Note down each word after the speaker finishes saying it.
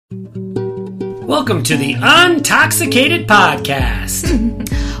Welcome to the Untoxicated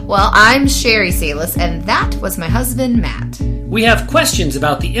Podcast. Well, I'm Sherry Salis, and that was my husband, Matt. We have questions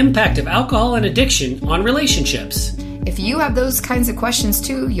about the impact of alcohol and addiction on relationships. If you have those kinds of questions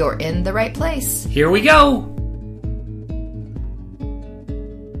too, you're in the right place. Here we go.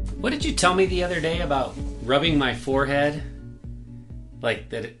 What did you tell me the other day about rubbing my forehead? Like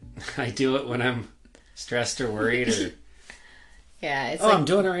that I do it when I'm stressed or worried or... Yeah, it's I'm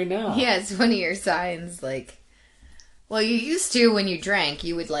doing it right now. Yeah, it's one of your signs, like... Well, you used to, when you drank,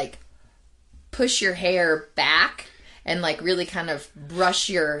 you would, like, push your hair back and, like, really kind of brush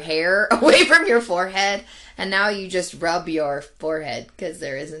your hair away from your forehead. And now you just rub your forehead because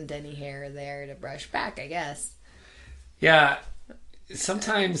there isn't any hair there to brush back, I guess. Yeah.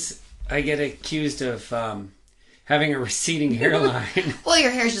 Sometimes I get accused of having a receding hairline. Well,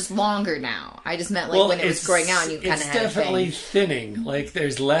 your hair's just longer now. I just meant, like, when it was growing out and you kind of had It's definitely thinning. Like,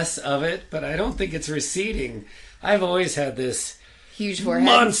 there's less of it, but I don't think it's receding. I've always had this huge forehead,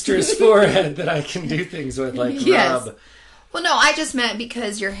 monstrous forehead that I can do things with, like rub. Well, no, I just meant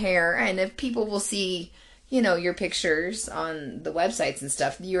because your hair, and if people will see, you know, your pictures on the websites and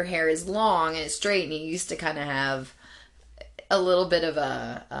stuff, your hair is long and it's straight, and you used to kind of have a little bit of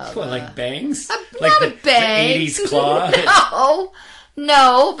like bangs? Not a bang. The 80s claw?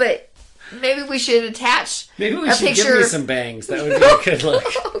 No, but maybe we should attach Maybe we should give me some bangs. That would be a good look.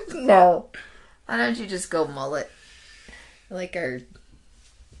 No. Why don't you just go mullet? Like our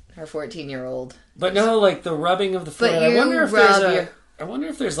 14-year-old. But no, like the rubbing of the forehead. I wonder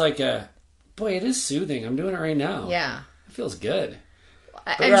if there's like a... Boy, it is soothing. I'm doing it right now. Yeah. It feels good.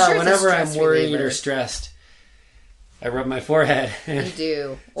 I'm sure whenever I'm worried or stressed, I rub my forehead. You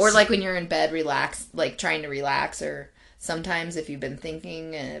do. Or like when you're in bed, relax, like trying to relax, or sometimes if you've been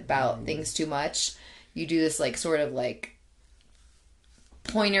thinking about things too much, you do this like sort of like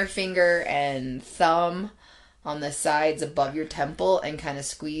pointer finger and thumb on the sides above your temple and kind of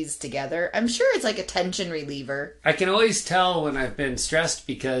squeeze together. I'm sure it's like a tension reliever. I can always tell when I've been stressed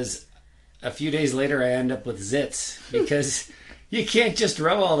because a few days later I end up with zits because you can't just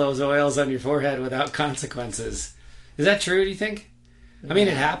rub all those oils on your forehead without consequences. Is that true, do you think? I mean,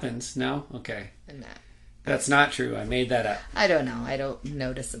 it happens. No? Okay. No. That's not true. I made that up. I don't know. I don't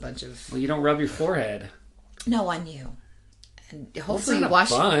notice a bunch of... Well, you don't rub your forehead. No, on you. And hopefully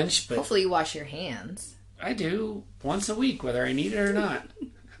hopefully you wash your hands. I do once a week, whether I need it or not.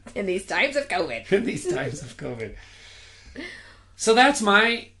 In these times of COVID. In these times of COVID. So that's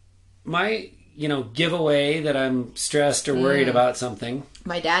my giveaway that I'm stressed or worried about something.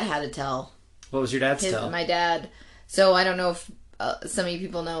 My dad had a tell. What was your dad's tell? My dad... So I don't know if some of you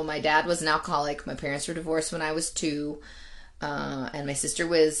people know, my dad was an alcoholic. My parents were divorced when I was 2. And my sister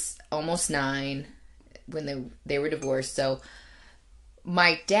was almost 9 when they were divorced. So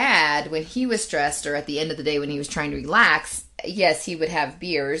my dad, when he was stressed or at the end of the day when he was trying to relax, yes, he would have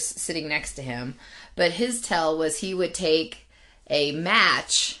beers sitting next to him. But his tell was he would take a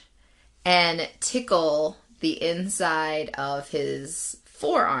match and tickle the inside of his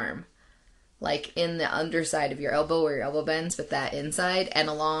forearm. Like in the underside of your elbow where your elbow bends, but that inside and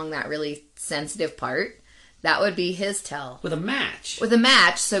along that really sensitive part. That would be his tell. With a match? With a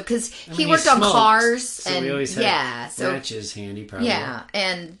match. So, because he worked on cars. So and we always had matches handy, probably. Yeah,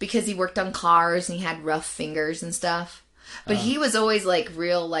 and because he worked on cars and he had rough fingers and stuff. But he was always like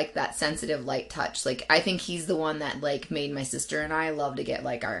real, like that sensitive light touch. Like, I think he's the one that like made my sister and I love to get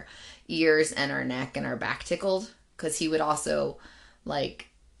like our ears and our neck and our back tickled. Because he would also like...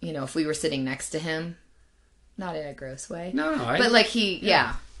 You know, if we were sitting next to him, not in a gross way. No. But like he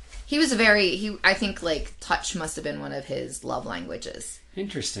was I think like touch must have been one of his love languages.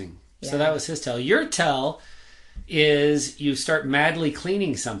 Interesting. Yeah. So that was his tell. Your tell is you start madly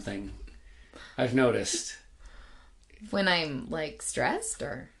cleaning something. I've noticed. When I'm like stressed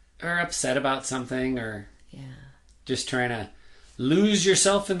or upset about something or just trying to lose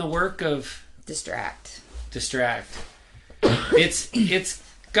yourself in the work of distract. It's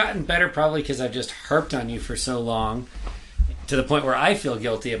gotten better probably because I've just harped on you for so long to the point where I feel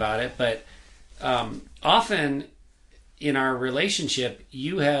guilty about it. But often in our relationship,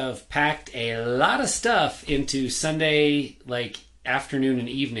 you have packed a lot of stuff into Sunday, like afternoon and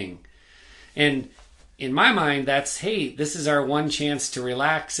evening. And in my mind, that's, hey, this is our one chance to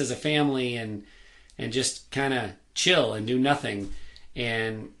relax as a family and just kind of chill and do nothing.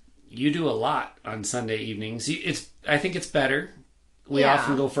 And you do a lot on Sunday evenings. I think it's better. We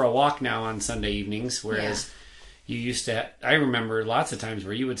often go for a walk now on Sunday evenings, whereas you used to... I remember lots of times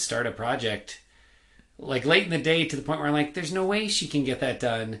where you would start a project like late in the day to the point where I'm like, there's no way she can get that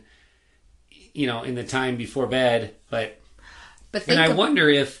done, in the time before bed. And I wonder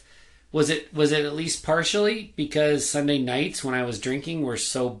if Was it at least partially because Sunday nights when I was drinking were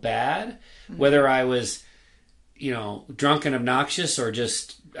so bad? Whether I was, drunk and obnoxious, or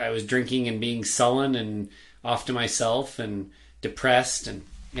just I was drinking and being sullen and off to myself and depressed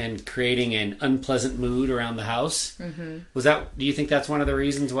and creating an unpleasant mood around the house. Do you think that's one of the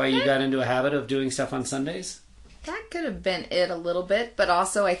reasons why you got into a habit of doing stuff on Sundays? That could have been it a little bit, but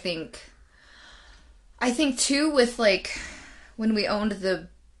also I think too, with like when we owned the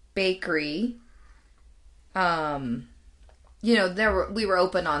bakery, we were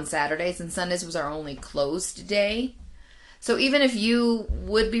open on Saturdays, and Sundays was our only closed day. So even if you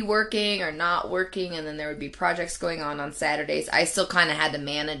would be working or not working, and then there would be projects going on Saturdays, I still kind of had to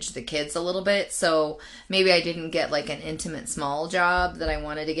manage the kids a little bit. So maybe I didn't get like an intimate small job that I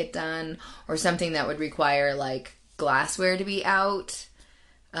wanted to get done, or something that would require like glassware to be out.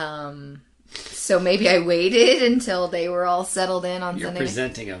 So maybe I waited until they were all settled in on You're Sunday. You're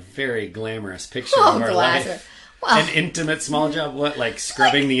presenting a very glamorous picture of our life. Well, an intimate small job? What, like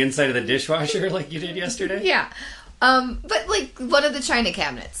scrubbing the inside of the dishwasher like you did yesterday? Yeah. But like one of the china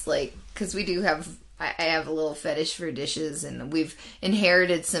cabinets, like, because we do have, I have a little fetish for dishes, and we've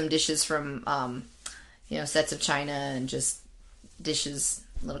inherited some dishes from, sets of china and just dishes,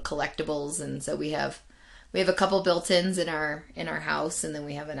 little collectibles, and so we have a couple built-ins in our house, and then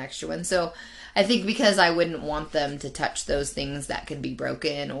we have an extra one. So I think because I wouldn't want them to touch those things that could be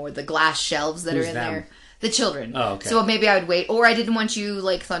broken, or the glass shelves that are in there. The children. Oh, okay. So maybe I would wait, or I didn't want you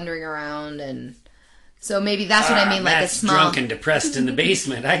like thundering around, and so maybe that's what I mean, like Matt's a small. Drunk and depressed in the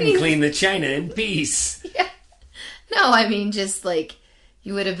basement. I can clean the china in peace. Yeah. No, I mean just like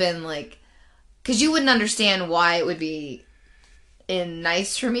you would have been like, because you wouldn't understand why it would be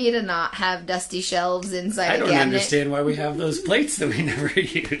nice for me to not have dusty shelves inside a cabinet. I don't understand why we have those plates that we never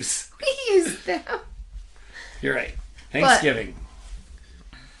use. We use them. You're right. Thanksgiving.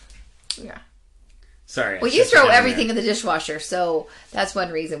 Yeah. Sorry. Well, you throw everything in the dishwasher, so that's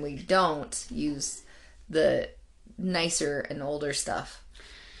one reason we don't use the nicer and older stuff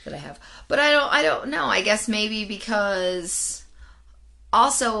that I have. But I don't know. I guess maybe because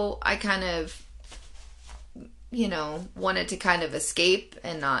also I kind of, wanted to kind of escape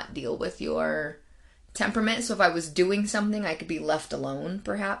and not deal with your temperament. So if I was doing something, I could be left alone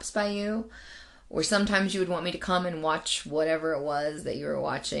perhaps by you. Or sometimes you would want me to come and watch whatever it was that you were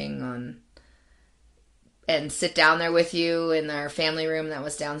watching and sit down there with you in our family room that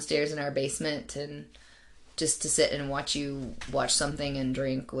was downstairs in our basement, and just to sit and watch you watch something and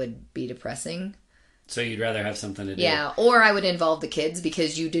drink would be depressing. So you'd rather have something to do. Yeah, or I would involve the kids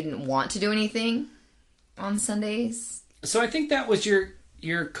because you didn't want to do anything on Sundays. So I think that was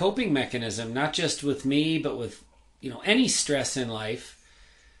your coping mechanism, not just with me, but with any stress in life.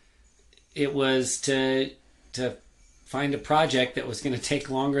 It was to find a project that was going to take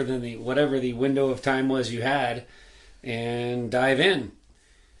longer than whatever the window of time was you had, and dive in.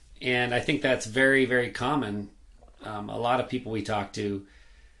 And I think that's very, very common. A lot of people we talk to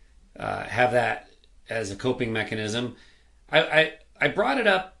have that as a coping mechanism. I brought it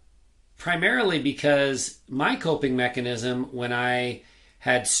up primarily because my coping mechanism when I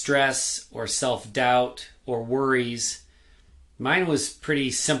had stress or self-doubt or worries, mine was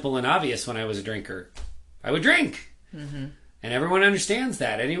pretty simple and obvious when I was a drinker. I would drink. Mm-hmm. And everyone understands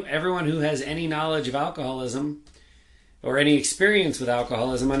that. Everyone who has any knowledge of alcoholism or any experience with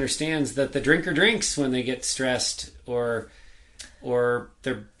alcoholism understands that the drinker drinks when they get stressed or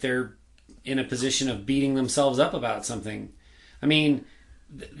they're in a position of beating themselves up about something. I mean,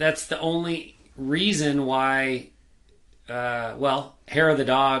 that's the only reason why, hair of the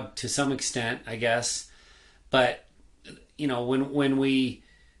dog to some extent, I guess. But, when we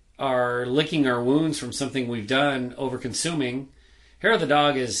are licking our wounds from something we've done, over consuming, hair of the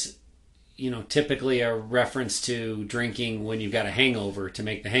dog is, typically a reference to drinking when you've got a hangover to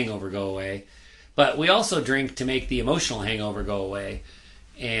make the hangover go away. But we also drink to make the emotional hangover go away.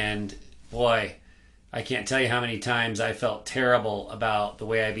 And boy, I can't tell you how many times I felt terrible about the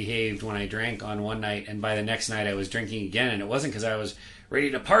way I behaved when I drank on one night, and by the next night I was drinking again, and it wasn't because I was ready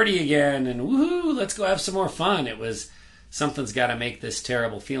to party again and woohoo, let's go have some more fun. It was something's got to make this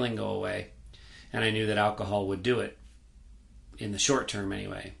terrible feeling go away. And I knew that alcohol would do it in the short term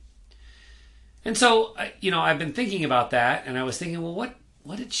anyway. And so, I've been thinking about that, and I was thinking, well,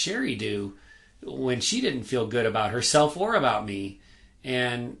 what did Sherry do when she didn't feel good about herself or about me?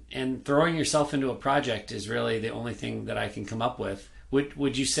 And throwing yourself into a project is really the only thing that I can come up with.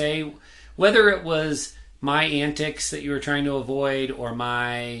 Would you say, whether it was my antics that you were trying to avoid, or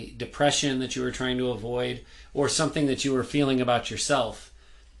my depression that you were trying to avoid, or something that you were feeling about yourself,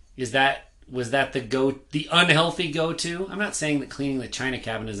 is that was that the unhealthy go-to? I'm not saying that cleaning the china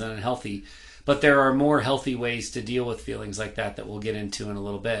cabinet is unhealthy, but there are more healthy ways to deal with feelings like that we'll get into in a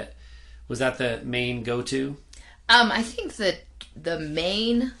little bit. Was that the main go-to? I think that the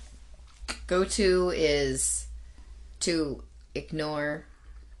main go-to is to ignore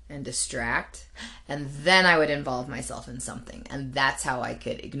and distract, and then I would involve myself in something, and that's how I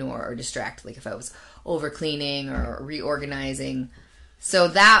could ignore or distract, like if I was over cleaning or reorganizing. So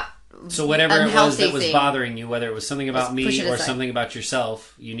whatever it was that was bothering you, whether it was something about me or something about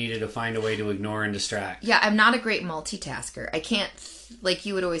yourself, you needed to find a way to ignore and distract. Yeah, I'm not a great multitasker. I can't, like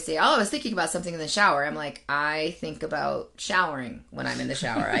you would always say, oh, I was thinking about something in the shower. I'm like, I think about showering when I'm in the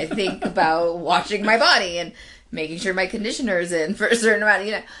shower. I think about washing my body and making sure my conditioner's in for a certain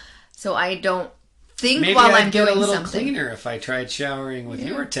amount, So I don't think maybe while I'd I'm get doing a little something cleaner if I tried showering with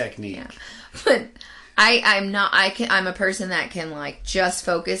your technique. Yeah. But I'm a person that can like just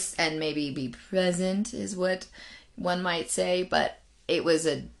focus and maybe be present is what one might say, but it was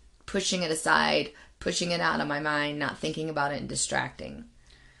a pushing it aside, pushing it out of my mind, not thinking about it and distracting.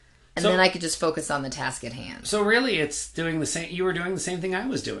 And then I could just focus on the task at hand. So really it's doing the same, you were doing the same thing I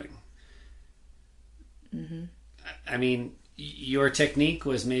was doing. Mm-hmm. I mean, your technique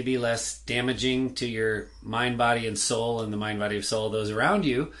was maybe less damaging to your mind, body, and soul, and the mind, body, and soul of those around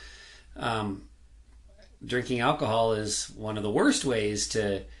you. Drinking alcohol is one of the worst ways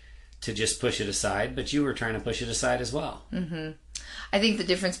to just push it aside, but you were trying to push it aside as well. Mm-hmm. I think the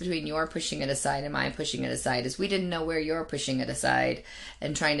difference between your pushing it aside and my pushing it aside is we didn't know where you're pushing it aside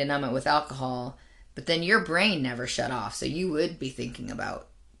and trying to numb it with alcohol, but then your brain never shut off, so you would be thinking about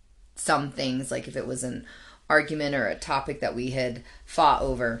some things, like if it was an argument or a topic that we had fought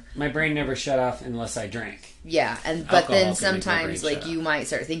over. My brain never shut off unless I drank. Yeah, but then sometimes like you might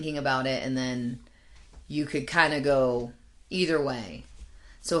start thinking about it and then you could kind of go either way.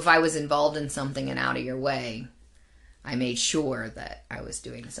 So if I was involved in something and out of your way, I made sure that I was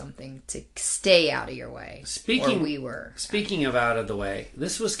doing something to stay out of your way. Speaking of out of the way,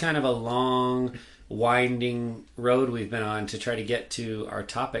 this was kind of a long, winding road we've been on to try to get to our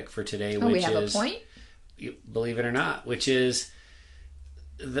topic for today, which we have a point? Believe it or not, which is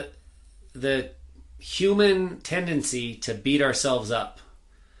the human tendency to beat ourselves up,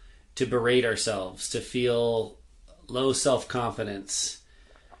 to berate ourselves, to feel low self-confidence,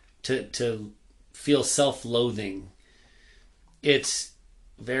 to feel self-loathing. It's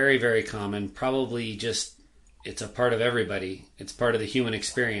very, very common. Probably just, it's a part of everybody. It's part of the human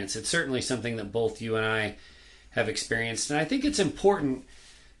experience. It's certainly something that both you and I have experienced. And I think it's important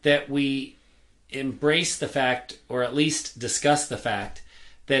that we embrace the fact, or at least discuss the fact,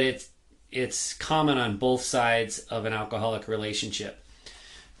 that it's common on both sides of an alcoholic relationship.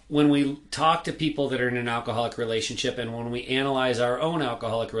 When we talk to people that are in an alcoholic relationship and when we analyze our own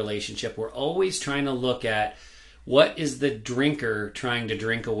alcoholic relationship, we're always trying to look at what is the drinker trying to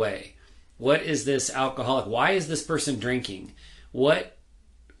drink away? What is this alcoholic? Why is this person drinking? What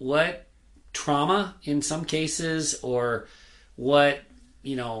trauma in some cases, or what,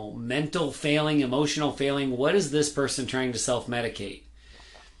 mental failing, emotional failing, what is this person trying to self-medicate?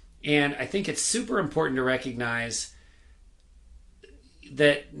 And I think it's super important to recognize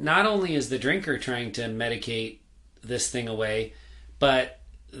that not only is the drinker trying to medicate this thing away, but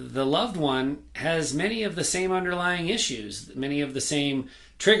the loved one has many of the same underlying issues, many of the same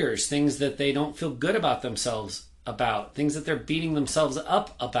triggers, things that they don't feel good about themselves about, things that they're beating themselves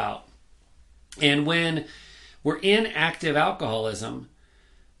up about. And when we're in active alcoholism,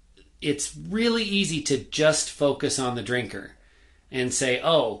 it's really easy to just focus on the drinker and say,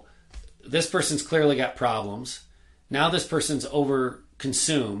 oh, this person's clearly got problems. Now this person's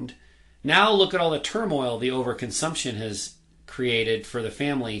over-consumed. Now look at all the turmoil the overconsumption has created for the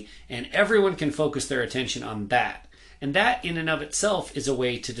family, and everyone can focus their attention on that. And that in and of itself is a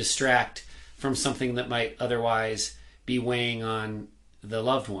way to distract from something that might otherwise be weighing on the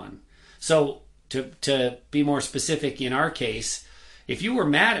loved one. So to be more specific, in our case, if you were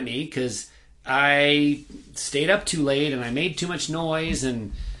mad at me because I stayed up too late and I made too much noise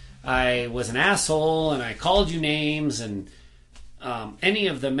and I was an asshole and I called you names and any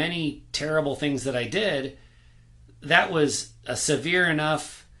of the many terrible things that I did, that was a severe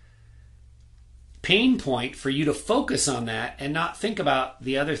enough pain point for you to focus on that and not think about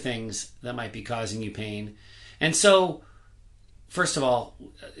the other things that might be causing you pain. And so, first of all,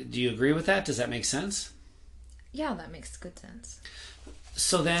 do you agree with that? Does that make sense? Yeah, that makes good sense.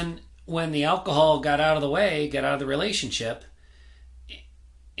 So then when the alcohol got out of the way, got out of the relationship,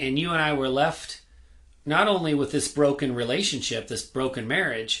 and you and I were left not only with this broken relationship, this broken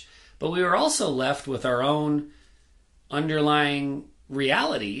marriage, but we were also left with our own underlying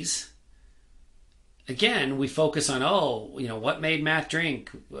realities again, we focus on, what made Matt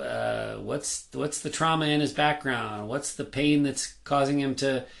drink? What's the trauma in his background? What's the pain that's causing him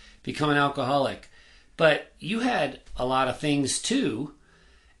to become an alcoholic? But you had a lot of things too,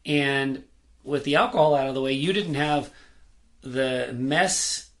 and with the alcohol out of the way, you didn't have the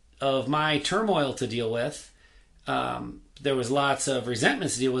mess of my turmoil to deal with. There was lots of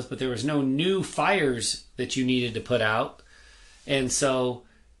resentments to deal with, but there was no new fires that you needed to put out. And so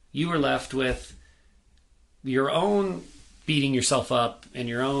you were left with your own beating yourself up and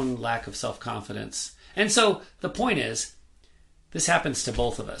your own lack of self-confidence. And so the point is, this happens to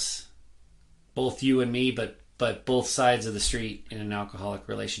both of us, both you and me, but both sides of the street in an alcoholic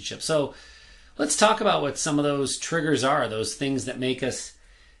relationship. So let's talk about what some of those triggers are, those things that make us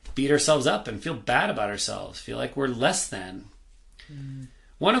beat ourselves up and feel bad about ourselves, feel like we're less than.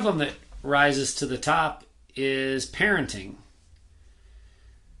 One of them that rises to the top is parenting.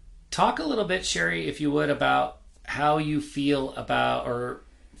 Talk a little bit, Sherry, if you would, about how you feel about, or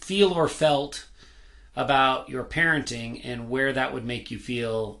felt about your parenting and where that would make you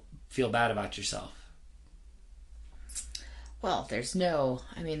feel bad about yourself. Well, there's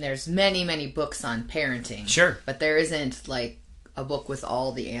many, many books on parenting. Sure. But there isn't like a book with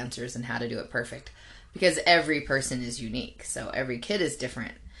all the answers and how to do it perfect, because every person is unique. So every kid is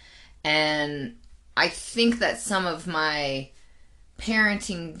different. And I think that some of my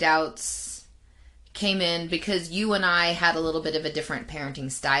parenting doubts came in because you and I had a little bit of a different parenting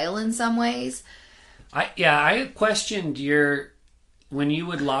style in some ways. I questioned when you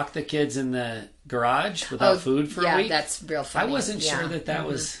would lock the kids in the garage without food for a week. Yeah, that's real funny. I wasn't sure that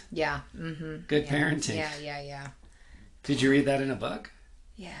was good parenting. Yeah. Did you read that in a book?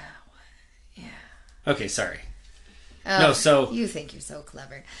 Yeah. Okay, sorry. No, so you think you're so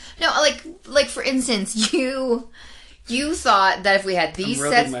clever. No, like for instance, you thought that if we had these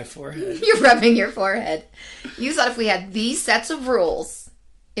I'm rubbing my forehead. You're rubbing your forehead. You thought if we had these sets of rules,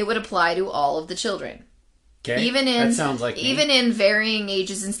 it would apply to all of the children. Okay. That sounds like me. Even in varying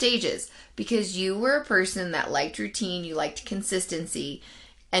ages and stages, because you were a person that liked routine, you liked consistency,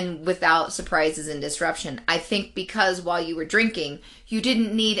 and without surprises and disruption. I think because while you were drinking, you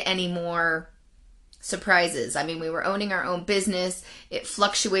didn't need any more surprises. I mean, we were owning our own business. It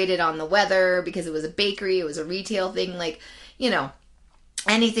fluctuated on the weather because it was a bakery. It was a retail thing. Like,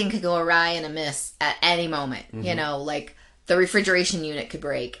 anything could go awry and amiss at any moment. Mm-hmm. Like the refrigeration unit could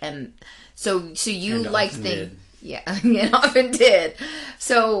break. And so you liked things. Yeah, it often did.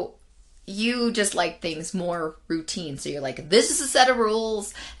 So you just like things more routine. So you're like, this is a set of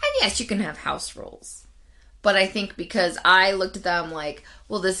rules. And yes, you can have house rules. But I think because I looked at them like,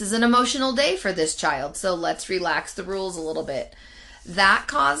 well, this is an emotional day for this child, so let's relax the rules a little bit. That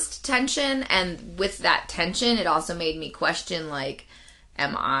caused tension, and with that tension, it also made me question, like,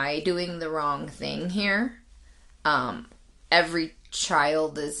 am I doing the wrong thing here? Every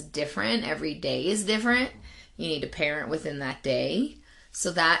child is different. Every day is different. You need to parent within that day.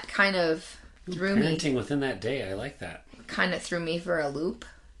 So that kind of threw me. Parenting within that day, I like that. Kind of threw me for a loop.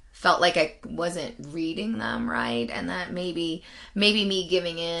 Felt like I wasn't reading them right, and that maybe me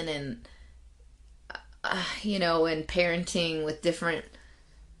giving in and and parenting with different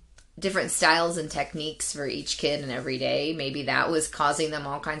styles and techniques for each kid and every day, maybe that was causing them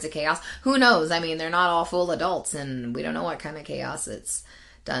all kinds of chaos. Who knows? I mean, they're not all full adults, and we don't know what kind of chaos it's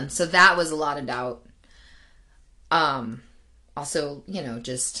done. So that was a lot of doubt. Also,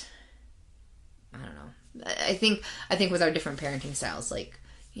 just I don't know. I think with our different parenting styles, like,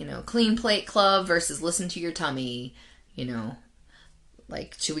 clean plate club versus listen to your tummy,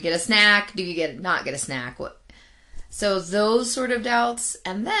 like, should we get a snack? Do you not get a snack? What? So those sort of doubts.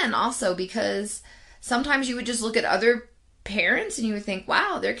 And then also because sometimes you would just look at other parents and you would think,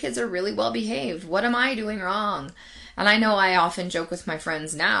 wow, their kids are really well behaved. What am I doing wrong? And I know I often joke with my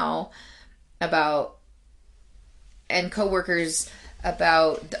friends now and coworkers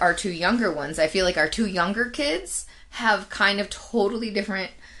about our two younger ones. I feel like our two younger kids have kind of totally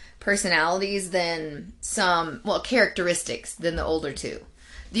different personalities than characteristics than the older two.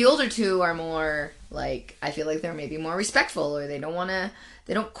 The older two are more like, I feel like they're maybe more respectful, or they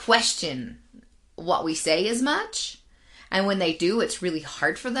don't question what we say as much. And when they do, it's really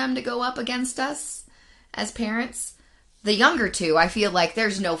hard for them to go up against us as parents. The younger two, I feel like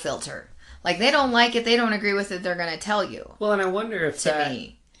there's no filter. Like, they don't like it, they don't agree with it, they're going to tell you. Well, and I wonder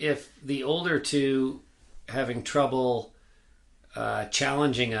if the older two having trouble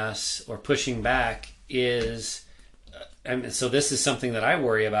challenging us or pushing back is, so this is something that I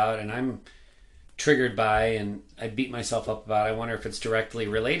worry about and I'm triggered by and I beat myself up about. I wonder if it's directly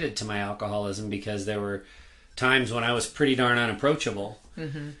related to my alcoholism, because there were times when I was pretty darn unapproachable.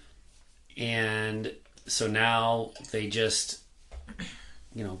 Mm-hmm. And so now they just,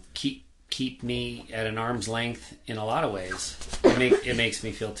 keep me at an arm's length in a lot of ways. It makes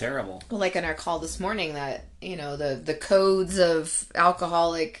me feel terrible. Well, like in our call this morning, that the codes of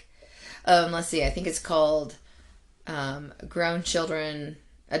alcoholic. Let's see, I think it's called adult children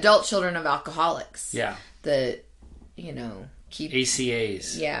of alcoholics. Yeah. Keep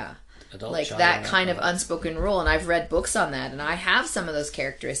ACAs. Yeah. Adult like that kind of unspoken rule, and I've read books on that, and I have some of those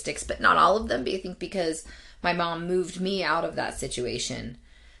characteristics, but not all of them. I think because my mom moved me out of that situation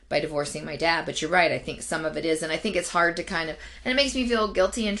by divorcing my dad. But you're right, I think some of it is, and I think it's hard to and it makes me feel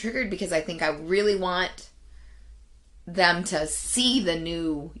guilty and triggered because I think I really want them to see the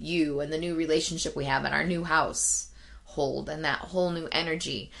new you and the new relationship we have in our new household and that whole new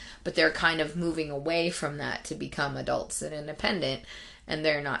energy, but they're kind of moving away from that to become adults and independent, and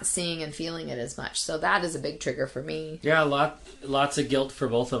they're not seeing and feeling it as much. So that is a big trigger for me. Yeah, lots of guilt for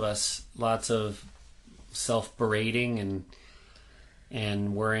both of us. Lots of self-berating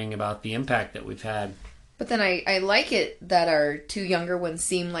and worrying about the impact that we've had. But then I like it that our two younger ones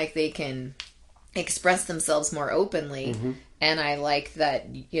seem like they can express themselves more openly. Mm-hmm. And I like that,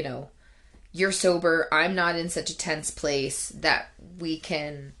 you're sober, I'm not in such a tense place, that we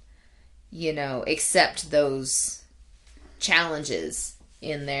can, accept those challenges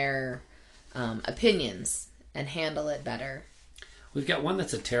in their opinions and handle it better. We've got one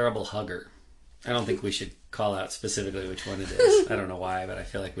that's a terrible hugger. I don't think we should call out specifically which one it is. I don't know why, but I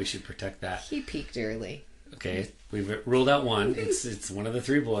feel like we should protect that. He peaked early. Okay, we've ruled out one. It's one of the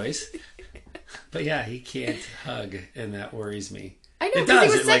three boys. But yeah, he can't hug, and that worries me. I know, it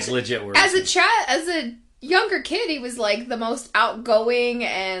does. It legit worries me. me. As a younger kid, he was like the most outgoing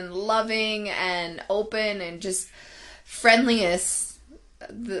and loving and open and just friendliest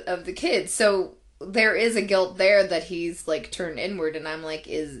of the kids. So there is a guilt there that he's like turned inward, and I'm like,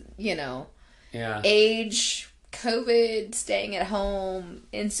 age, COVID, staying at home,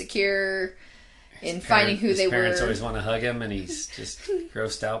 insecure, finding who they were. His parents always want to hug him, and he's just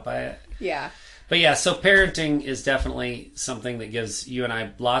grossed out by it. Yeah. But yeah, so parenting is definitely something that gives you and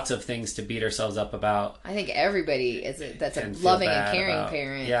I lots of things to beat ourselves up about. I think everybody that's a loving and caring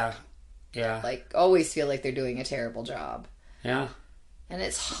parent. Yeah. Yeah. Like, always feel like they're doing a terrible job. Yeah. And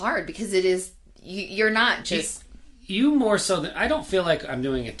it's hard because it is, you're not just... You more so than... I don't feel like I'm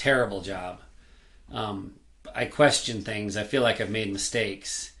doing a terrible job. I question things. I feel like I've made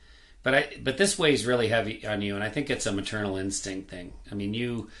mistakes. But this weighs really heavy on you, and I think it's a maternal instinct thing. I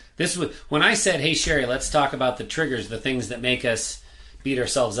mean, when I said, "Hey Sherry, let's talk about the triggers, the things that make us beat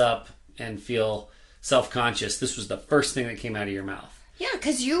ourselves up and feel self-conscious," this was the first thing that came out of your mouth. Yeah,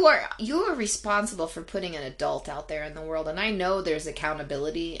 because you are responsible for putting an adult out there in the world, and I know there's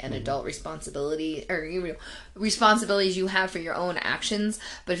accountability and adult responsibility, or responsibilities you have for your own actions.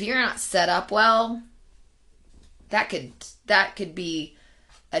 But if you're not set up well, that could be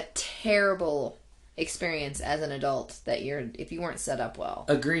a terrible experience as an adult if you weren't set up well.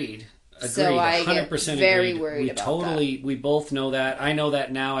 Agreed. So I 100% get very agreed. Worried about that. We both know that. I know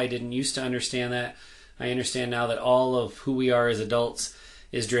that now. I didn't used to understand that. I understand now that all of who we are as adults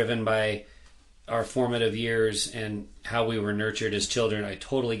is driven by our formative years and how we were nurtured as children. I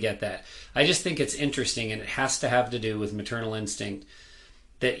totally get that. I just think it's interesting, and it has to have to do with maternal instinct,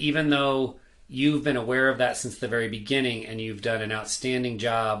 that even though you've been aware of that since the very beginning, and you've done an outstanding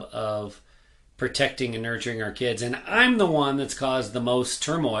job of protecting and nurturing our kids, and I'm the one that's caused the most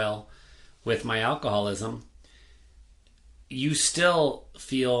turmoil with my alcoholism, you still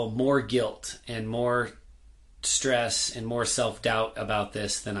feel more guilt and more stress and more self-doubt about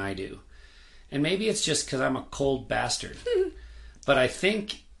this than I do. And maybe it's just because I'm a cold bastard. But I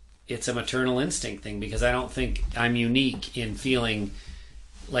think it's a maternal instinct thing, because I don't think I'm unique in feeling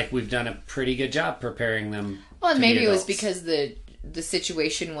like we've done a pretty good job preparing them. Well, and maybe it was because the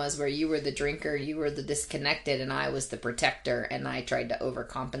situation was where you were the drinker, you were the disconnected, and I was the protector, and I tried to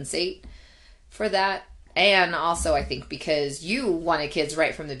overcompensate for that. And also, I think because you wanted kids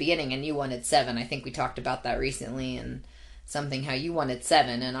right from the beginning, and you wanted 7. I think we talked about that recently, and something how you wanted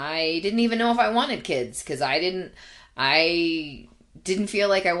 7, and I didn't even know if I wanted kids, because I didn't feel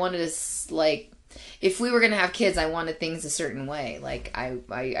like I wanted to, if we were going to have kids, I wanted things a certain way. Like,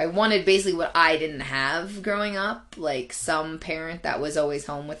 I wanted basically what I didn't have growing up. Like, some parent that was always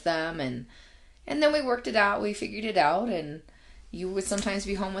home with them. And then we worked it out. We figured it out. And you would sometimes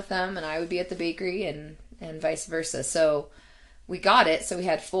be home with them, and I would be at the bakery, and vice versa. So we got it. So we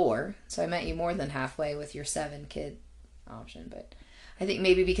had 4. So I met you more than halfway with your 7-kid option. But I think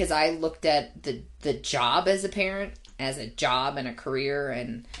maybe because I looked at the job as a parent, as a job and a career,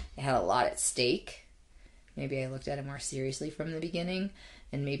 and it had a lot at stake. Maybe I looked at it more seriously from the beginning.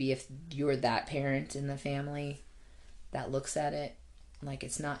 And maybe if you're that parent in the family that looks at it, like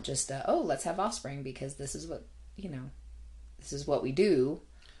it's not just let's have offspring because this is what, this is what we do.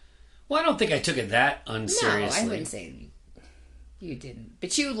 Well, I don't think I took it that unseriously. No, I wouldn't say you didn't.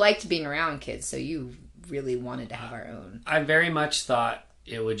 But you liked being around kids, so you really wanted to have our own. I very much thought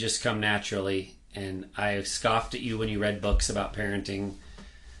it would just come naturally, and I scoffed at you when you read books about parenting.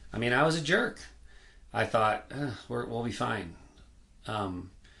 I mean, I was a jerk. I thought, we'll be fine. And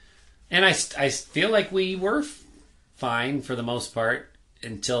I feel like we were fine for the most part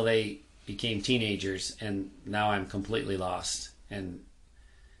until they became teenagers, and now I'm completely lost and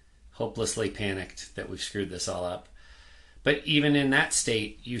hopelessly panicked that we've screwed this all up. But even in that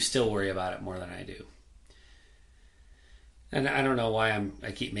state, you still worry about it more than I do. And I don't know why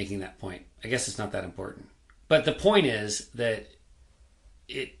I keep making that point. I guess it's not that important. But the point is that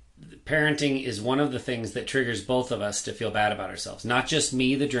parenting is one of the things that triggers both of us to feel bad about ourselves. Not just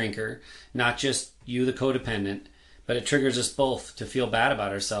me, the drinker, not just you, the codependent, but it triggers us both to feel bad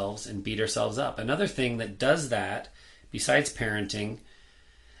about ourselves and beat ourselves up. Another thing that does that, besides parenting,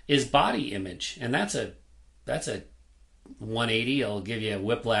 is body image. And that's a 180. It'll give you a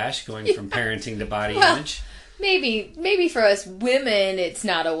whiplash going from parenting to body image. Maybe for us women it's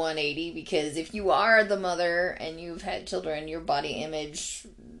not a 180, because if you are the mother and you've had children, your body image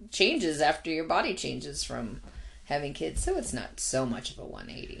changes after your body changes from having kids, so it's not so much of a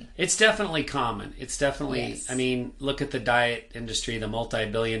 180. It's definitely common. It's definitely, yes. I mean, look at the diet industry, the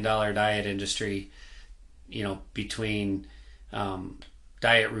multi-billion-dollar diet industry, between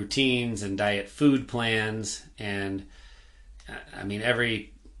diet routines and diet food plans. And I mean,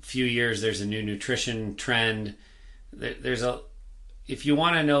 every few years there's a new nutrition trend. If you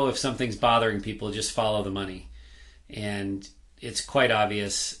want to know if something's bothering people, just follow the money. And it's quite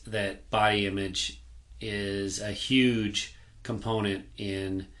obvious that body image is a huge component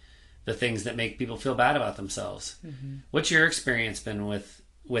in the things that make people feel bad about themselves. Mm-hmm. What's your experience been with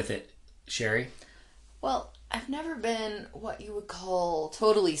it, Sherry? Well, I've never been what you would call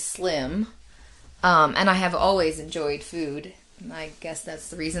totally slim, and I have always enjoyed food. I guess that's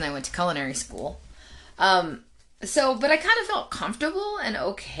the reason I went to culinary school. But I kind of felt comfortable and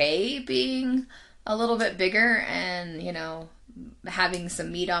okay being a little bit bigger and, having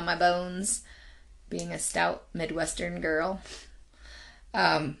some meat on my bones, being a stout Midwestern girl.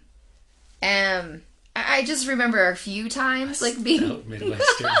 And I just remember a few times, being... Stout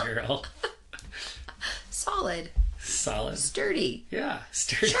Midwestern girl. Solid. Sturdy. Yeah,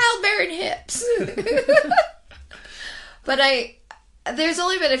 sturdy. Childbearing hips. But there's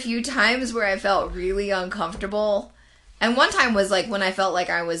only been a few times where I felt really uncomfortable. And one time was when I felt like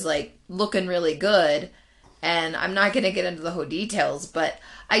I was looking really good. And I'm not going to get into the whole details, but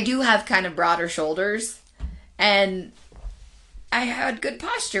I do have kind of broader shoulders. And I had good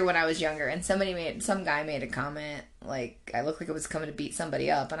posture when I was younger. And some guy made a comment, I looked like I was coming to beat somebody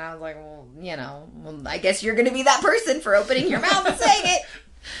up. And I was like, well, I guess you're going to be that person for opening your mouth and saying it.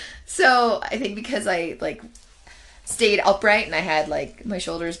 So I think because I stayed upright and I had my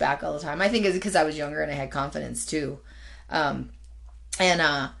shoulders back all the time. I think it's because I was younger and I had confidence too. I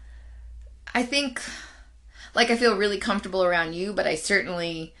think I feel really comfortable around you, but I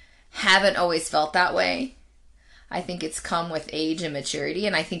certainly haven't always felt that way. I think it's come with age and maturity,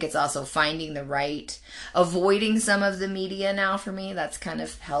 and I think it's also finding avoiding some of the media now for me. That's kind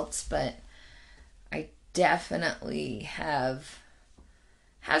of helped, but I definitely have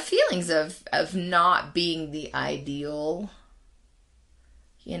feelings of not being the ideal,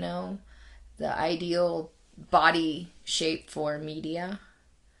 the ideal body shape for media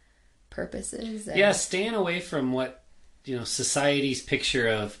purposes. Yeah, staying away from what, society's picture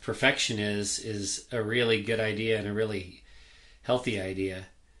of perfection is a really good idea and a really healthy idea.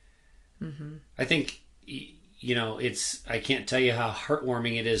 Mm-hmm. I think, I can't tell you how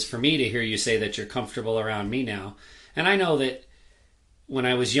heartwarming it is for me to hear you say that you're comfortable around me now. And I know that when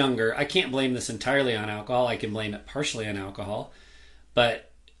I was younger, I can't blame this entirely on alcohol. I can blame it partially on alcohol.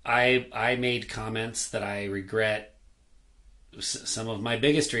 But I made comments that I regret. Some of my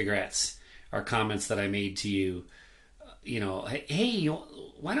biggest regrets are comments that I made to you. Hey,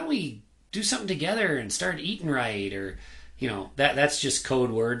 why don't we do something together and start eating right? Or, that's just code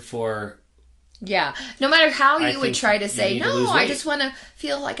word for... Yeah. No matter how you would try to say, no, I just want to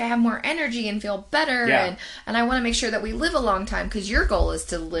feel like I have more energy and feel better. Yeah. And I want to make sure that we live a long time, because your goal is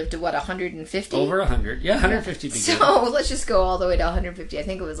to live to, 150? Over 100. Yeah, 150 would be good. So let's just go all the way to 150. I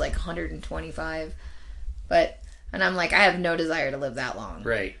think it was 125. And I'm I have no desire to live that long.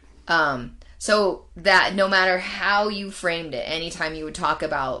 Right. So that no matter how you framed it, anytime you would talk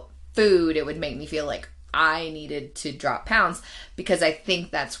about food, it would make me feel I needed to drop pounds, because I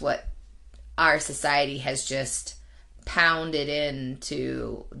think that's what our society has just pounded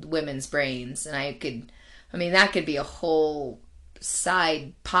into women's brains. And that could be a whole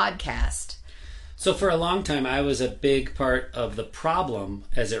side podcast. So for a long time, I was a big part of the problem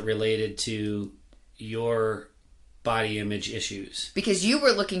as it related to your body image issues. Because you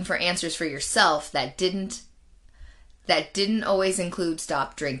were looking for answers for yourself that didn't always include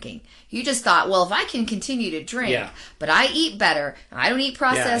stop drinking. You just thought, well, if I can continue to drink, but I eat better, I don't eat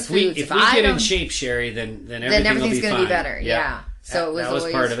processed foods. If we get in shape, Sherry, then everything's going to be better. Yeah. So it was that was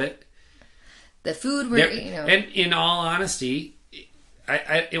always part of it. The food, And in all honesty,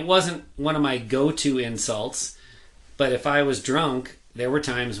 it wasn't one of my go-to insults, but if I was drunk, there were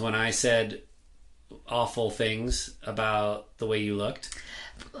times when I said awful things about the way you looked.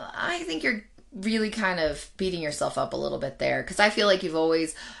 I think you're really kind of beating yourself up a little bit there, because I feel like you've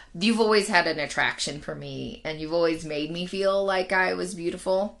always had an attraction for me, and you've always made me feel like I was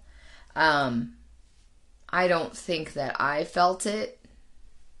beautiful. I don't think that I felt it.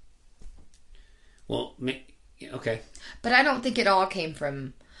 Well, okay. But I don't think it all came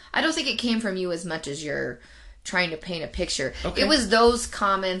from... I don't think it came from you as much as you're trying to paint a picture. Okay. It was those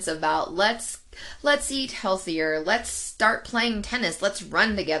comments about, let's eat healthier, let's start playing tennis, let's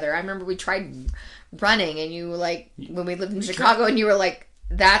run together. I remember we tried running, and you, like, when we lived in Chicago, and you were like,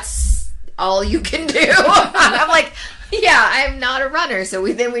 that's all you can do. And I'm like, yeah, I'm not a runner. So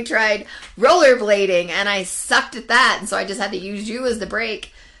we tried rollerblading, and I sucked at that, and so I just had to use you as the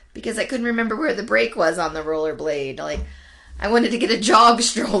brake, because I couldn't remember where the brake was on the rollerblade. Like, I wanted to get a jog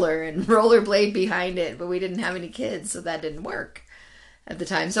stroller and rollerblade behind it, but we didn't have any kids, so that didn't work at the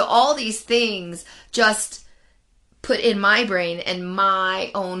time. So all these things just put in my brain, and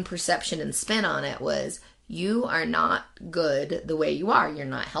my own perception and spin on it was, you are not good the way you are. You're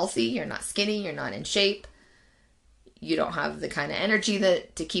not healthy, you're not skinny, you're not in shape. You don't have the kind of energy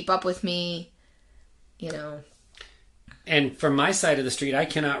to keep up with me, And from my side of the street, I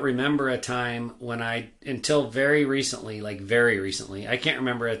cannot remember a time when until very recently, I can't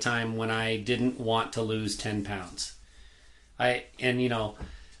remember a time when I didn't want to lose 10 pounds.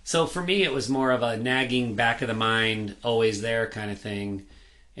 So for me, it was more of a nagging back of the mind, always there kind of thing.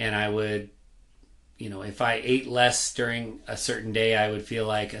 And I would, if I ate less during a certain day, I would feel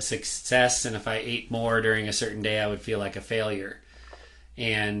like a success. And if I ate more during a certain day, I would feel like a failure.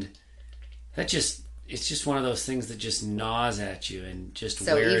 And it's just one of those things that just gnaws at you and just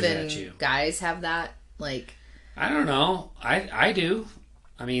wears at you. So even guys have that? Like, I don't know. I do.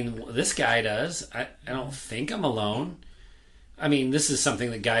 I mean, this guy does. I don't think I'm alone. I mean, this is something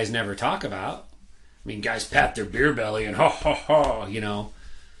that guys never talk about. I mean, guys pat their beer belly and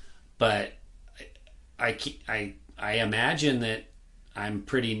But I imagine that I'm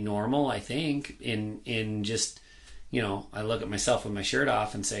pretty normal, I think, in just... I look at myself with my shirt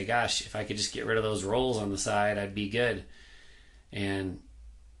off and say, gosh, if I could just get rid of those rolls on the side, I'd be good. And,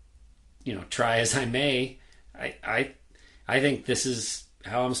 try as I may, I think this is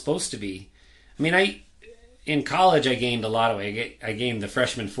how I'm supposed to be. I mean, in college, I gained a lot of weight. I gained the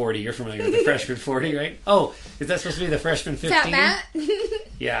freshman 40. You're familiar with the freshman 40, right? Oh, is that supposed to be the freshman 15? Fat Matt?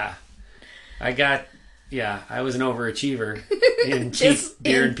 Yeah. I was an overachiever in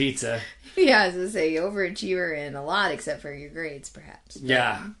beer and pizza. Yeah, I was going to say, overachiever in a lot, except for your grades, perhaps.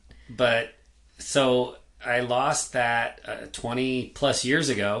 Yeah, but so I lost that 20 plus years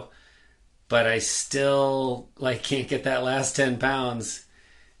ago, but I still can't get that last 10 pounds.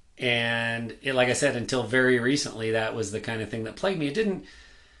 And like I said, until very recently, that was the kind of thing that plagued me. It didn't,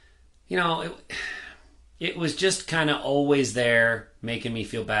 it was just kind of always there, making me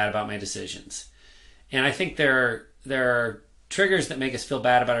feel bad about my decisions. And I think there are triggers that make us feel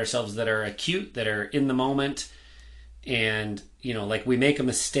bad about ourselves that are acute, that are in the moment. And, like we make a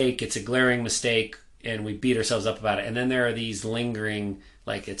mistake, it's a glaring mistake, and we beat ourselves up about it. And then there are these lingering,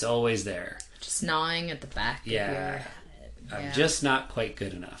 it's always there. Just gnawing at the back of your head. I'm just not quite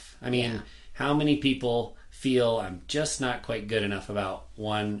good enough. I mean, how many people feel I'm just not quite good enough about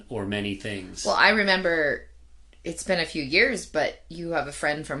one or many things? Well, I remember, it's been a few years, but you have a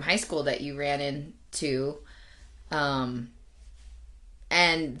friend from high school that you ran into, and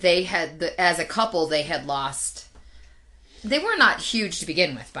they had, as a couple, they had lost... They were not huge to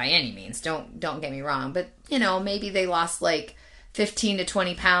begin with by any means. Don't get me wrong. But, maybe they lost 15 to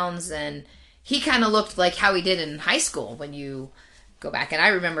 20 pounds, and he kind of looked like how he did in high school when you go back. And I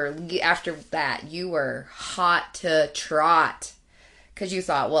remember after that, you were hot to trot because you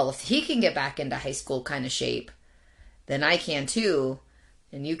thought, well, if he can get back into high school kind of shape, then I can too.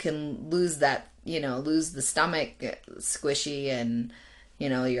 And you can lose that, lose the stomach squishy and...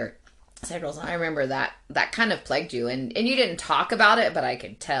 your side rolls. And I remember that kind of plagued you, and you didn't talk about it, but I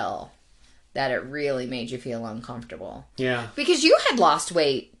could tell that it really made you feel uncomfortable. Yeah. Because you had lost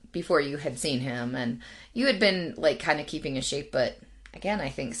weight before you had seen him, and you had been like kind of keeping in shape, but again, I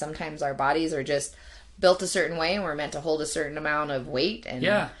think sometimes our bodies are just built a certain way and we're meant to hold a certain amount of weight,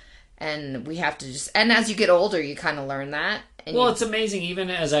 and we have to just, and as you get older you kind of learn that. And it's amazing,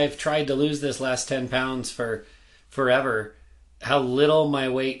 even as I've tried to lose this last 10 pounds for forever, how little my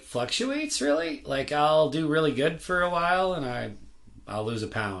weight fluctuates, really. Like, I'll do really good for a while and I'll lose a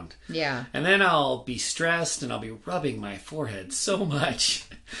pound. Yeah. And then I'll be stressed and I'll be rubbing my forehead so much.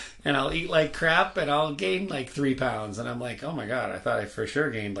 And I'll eat like crap and I'll gain like 3 pounds. And I'm like, oh my God, I thought I for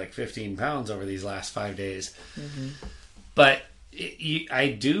sure gained like 15 pounds over these last 5 days. Mm-hmm. But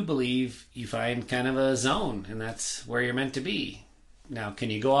I do believe you find kind of a zone, and that's where you're meant to be. Now, can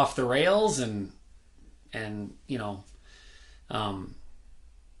you go off the rails and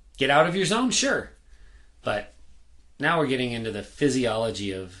get out of your zone? Sure. But now we're getting into the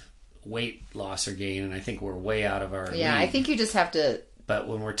physiology of weight loss or gain, and I think we're way out of our league. I think you just have to. But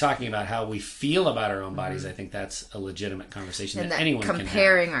when we're talking about how we feel about our own bodies, I think that's a legitimate conversation that anyone can have.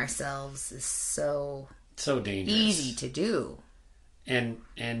 Comparing ourselves is so dangerous, easy to do, and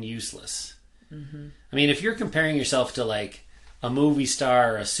useless. Mm-hmm. I mean, if you're comparing yourself to like a movie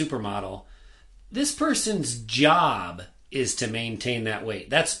star or a supermodel, this person's job is to maintain that weight.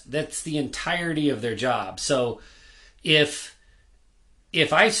 That's the entirety of their job. So if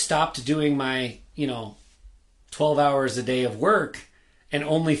I stopped doing my 12 hours a day of work and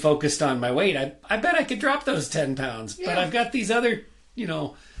only focused on my weight, I bet I could drop those 10 pounds. Yeah. But I've got these other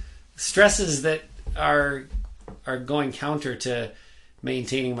stresses that are going counter to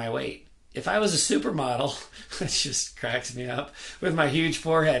maintaining my weight. If I was a supermodel, it just cracks me up, with my huge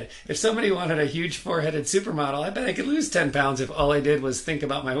forehead. If somebody wanted a huge foreheaded supermodel, I bet I could lose 10 pounds if all I did was think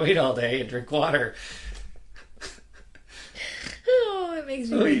about my weight all day and drink water. Oh, it makes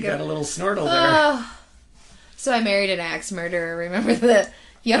me you got a little snortle there. So I married an axe murderer. Remember the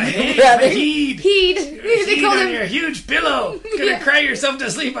younger brother? Heed. Heed on your huge pillow. Gonna cry yourself to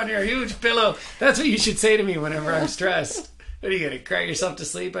sleep on your huge pillow. That's what you should say to me whenever I'm stressed. What are you gonna cry yourself to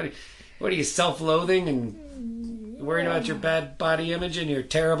sleep on? What are you, self-loathing and worried about your bad body image and your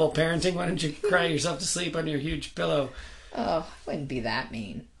terrible parenting? Why don't you cry yourself to sleep on your huge pillow? Oh, I wouldn't be that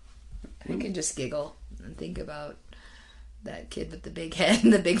mean. I can just giggle and think about that kid with the big head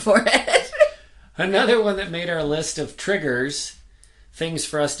and the big forehead. Another one that made our list of triggers, things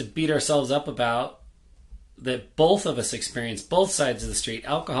for us to beat ourselves up about, that both of us experience, both sides of the street,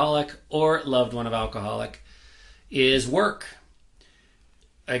 alcoholic or loved one of alcoholic, is work.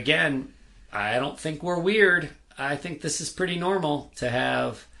 Again, I don't think we're weird. I think this is pretty normal to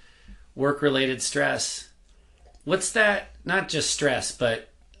have work-related stress. What's that? Not just stress, but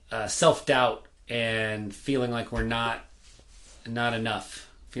self-doubt and feeling like we're not enough.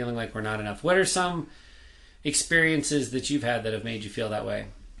 Feeling like we're not enough. What are some experiences that you've had that have made you feel that way?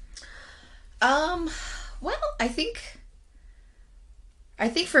 Well, I think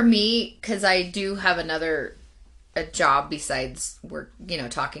for me, because I do have a job besides work,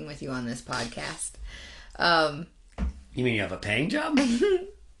 talking with you on this podcast. You mean you have a paying job?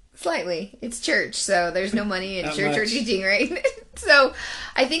 Slightly. It's church, so there's no money in church or teaching, right? So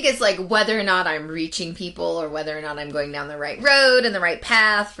I think it's like whether or not I'm reaching people or whether or not I'm going down the right road and the right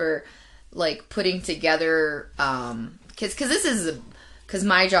path for like putting together, because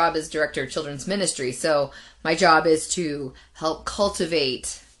my job is director of children's ministry. So my job is to help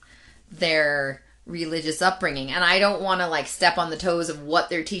cultivate their religious upbringing, and I don't want to like step on the toes of what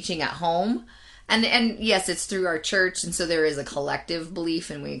they're teaching at home. And yes, it's through our church, and so there is a collective belief,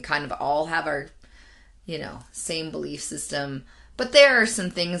 and we kind of all have our same belief system. But there are some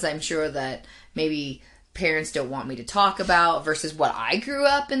things I'm sure that maybe parents don't want me to talk about versus what I grew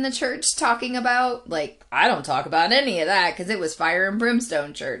up in the church talking about. Like, I don't talk about any of that because it was fire and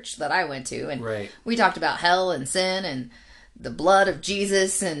brimstone church that I went to, and we talked about hell and sin and the blood of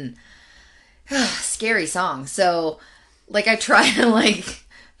Jesus and scary songs. So like I try to like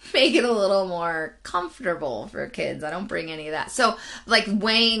make it a little more comfortable for kids. I don't bring any of that. So like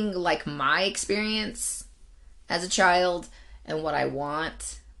weighing like my experience as a child and what I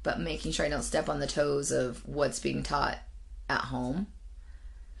want, but making sure I don't step on the toes of what's being taught at home.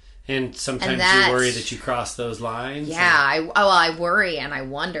 And sometimes you worry that you cross those lines. Yeah, I worry and I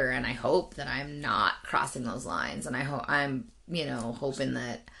wonder and I hope that I'm not crossing those lines, and I'm hoping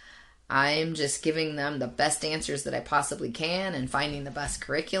that I'm just giving them the best answers that I possibly can and finding the best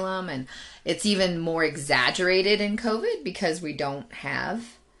curriculum. And it's even more exaggerated in COVID because we don't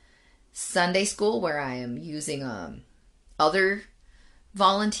have Sunday school, where I am using other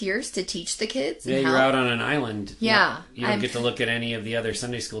volunteers to teach the kids. Yeah, you're out on an island. Yeah. You don't get to look at any of the other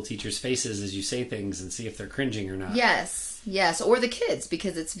Sunday school teachers' faces as you say things and see if they're cringing or not. Yes, or the kids,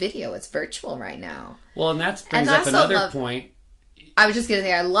 because it's video, it's virtual right now. Well, and that brings up another point. I was just gonna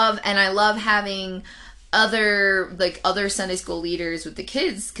say, I love having other Sunday school leaders with the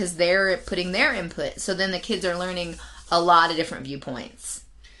kids, because they're putting their input. So then the kids are learning a lot of different viewpoints.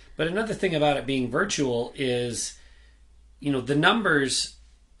 But another thing about it being virtual is, the numbers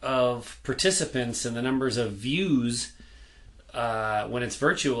of participants and the numbers of views when it's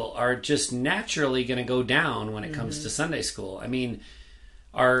virtual are just naturally going to go down when it comes to Sunday school. I mean,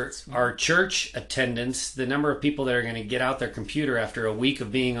 our church attendance, the number of people that are going to get out their computer after a week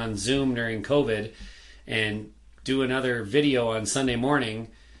of being on Zoom during COVID and do another video on Sunday morning,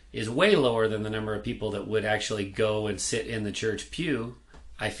 is way lower than the number of people that would actually go and sit in the church pew,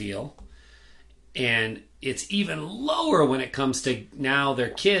 I feel. And it's even lower when it comes to now their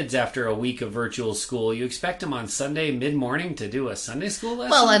kids after a week of virtual school. You expect them on Sunday mid-morning to do a Sunday school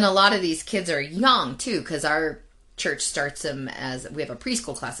lesson? Well, and a lot of these kids are young, too, because our church starts them we have a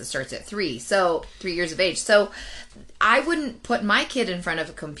preschool class that starts at 3 years of age. So I wouldn't put my kid in front of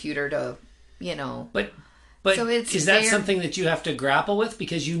a computer to, But so is that something that you have to grapple with?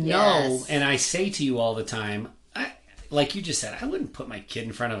 Because Yes. and I say to you all the time, like you just said, I wouldn't put my kid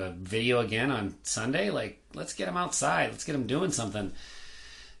in front of a video again on Sunday. Like, let's get him outside. Let's get him doing something.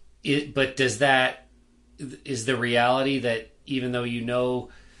 But is the reality that even though you know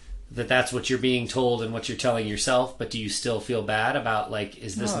that that's what you're being told and what you're telling yourself, but do you still feel bad about, like,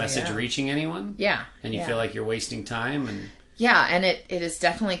 is this message reaching anyone? Yeah. And you feel like you're wasting time? Yeah, and it has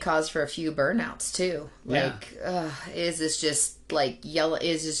definitely caused for a few burnouts, too. Like, is this just, like,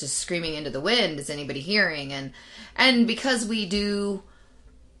 is this just screaming into the wind? Is anybody hearing? And because we do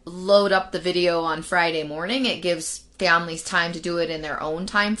load up the video on Friday morning, it gives families time to do it in their own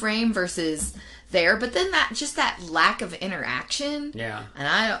time frame versus there. But then that lack of interaction. Yeah. And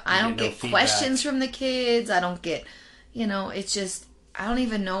I don't get questions from the kids. I don't get, it's just, I don't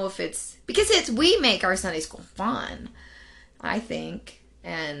even know if it's, because we make our Sunday school fun, I think.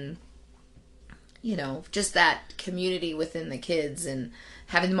 And, just that community within the kids and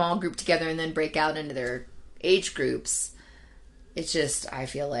having them all group together and then break out into their age groups. It's just, I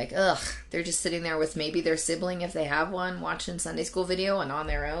feel like, they're just sitting there with maybe their sibling, if they have one, watching Sunday school video and on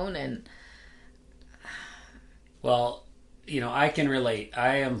their own. And well, I can relate.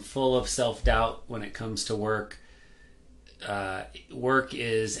 I am full of self-doubt when it comes to work. Work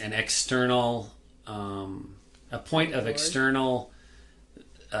is an external, a point of external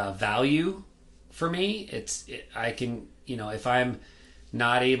value for me. I can, if I'm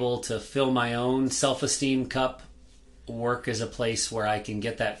not able to fill my own self-esteem cup, work is a place where I can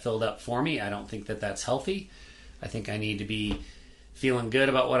get that filled up for me. I don't think that that's healthy. I think I need to be feeling good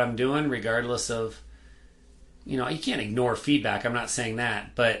about what I'm doing, regardless of, you can't ignore feedback. I'm not saying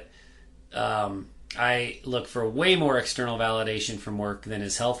that, but I look for way more external validation from work than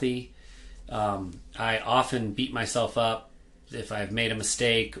is healthy. I often beat myself up if I've made a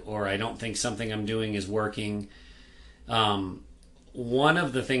mistake or I don't think something I'm doing is working. One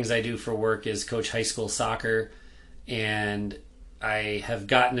of the things I do for work is coach high school soccer, and I have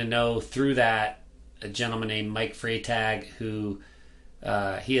gotten to know through that a gentleman named Mike Freytag, who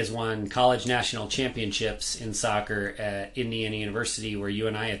he has won college national championships in soccer at Indiana University, where you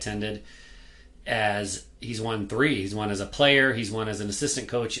and I attended. As he's won 3. He's won as a player, he's won as an assistant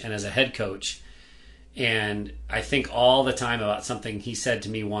coach, and as a head coach. And I think all the time about something he said to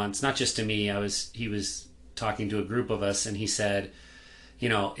me once, not just to me, he was talking to a group of us, and he said,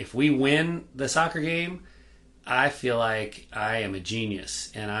 if we win the soccer game, I feel like I am a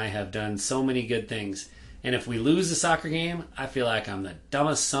genius and I have done so many good things. And if we lose the soccer game, I feel like I'm the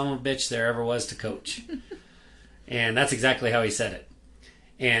dumbest son of a bitch there ever was to coach. And that's exactly how he said it.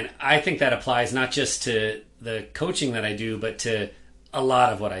 And I think that applies not just to the coaching that I do, but to a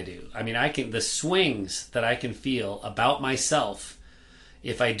lot of what I do. I mean, the swings that I can feel about myself,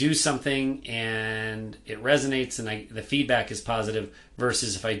 if I do something and it resonates and the feedback is positive,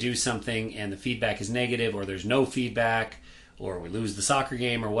 versus if I do something and the feedback is negative, or there's no feedback, or we lose the soccer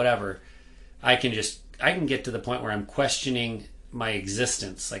game or whatever, I can get to the point where I'm questioning my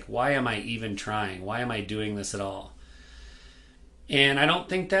existence. Like, why am I even trying? Why am I doing this at all? And I don't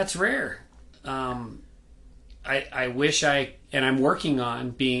think that's rare. I wish I'm working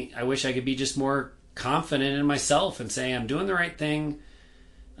on I wish I could be just more confident in myself and say I'm doing the right thing.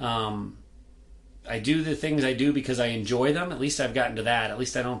 I do the things I do because I enjoy them. At least I've gotten to that. At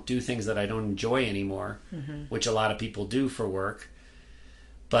least I don't do things that I don't enjoy anymore, which a lot of people do for work.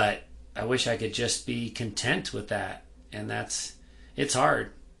 But I wish I could just be content with that. And it's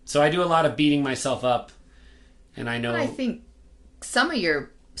hard. So I do a lot of beating myself up, and I know. I think some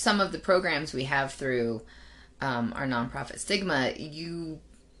of the programs we have through our nonprofit Stigma, you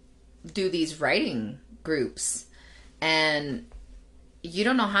do these writing groups, and you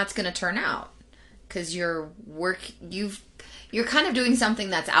don't know how it's going to turn out because you're kind of doing something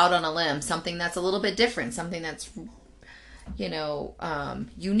that's out on a limb, something that's a little bit different, something that's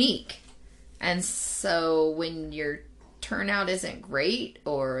unique. And so when your turnout isn't great,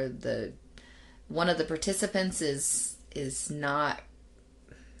 or one of the participants is not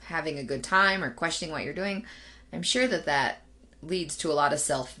having a good time or questioning what you're doing, I'm sure that leads to a lot of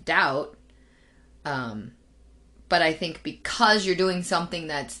self-doubt. But I think because you're doing something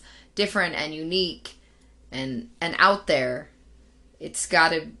that's different and unique and out there, it's got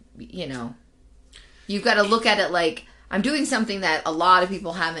to, you've got to look at it like, I'm doing something that a lot of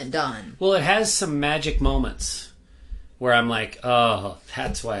people haven't done. Well, it has some magic moments where I'm like, oh,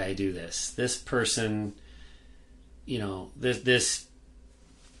 that's why I do this. This person, this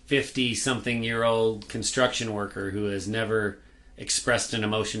 50-something-year-old construction worker who has never expressed an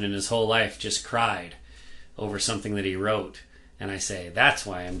emotion in his whole life just cried over something that he wrote. And I say, that's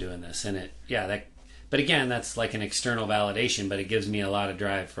why I'm doing this. And but again, that's like an external validation, but it gives me a lot of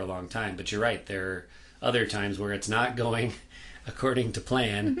drive for a long time. But you're right, there are other times where it's not going according to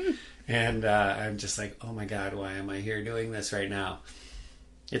plan. And I'm just like, oh my God, why am I here doing this right now?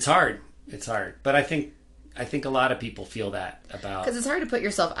 It's hard. But I think a lot of people feel that about... Because it's hard to put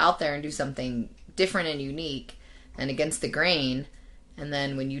yourself out there and do something different and unique and against the grain. And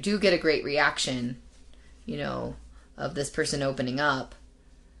then when you do get a great reaction, of this person opening up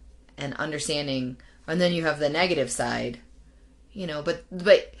and understanding, and then you have the negative side,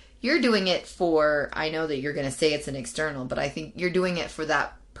 but you're doing it for, I know that you're going to say it's an external, but I think you're doing it for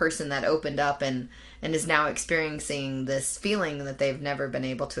that person that opened up and is now experiencing this feeling that they've never been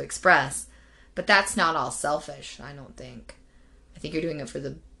able to express. But that's not all selfish, I don't think. I think you're doing it for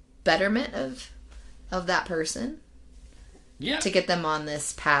the betterment of that person. Yeah. To get them on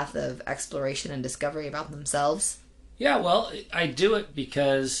this path of exploration and discovery about themselves. Yeah, well, I do it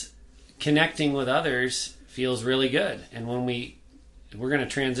because connecting with others feels really good. And when we're going to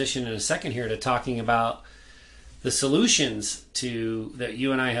transition in a second here to talking about the solutions that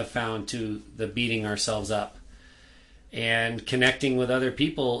you and I have found to the beating ourselves up. And connecting with other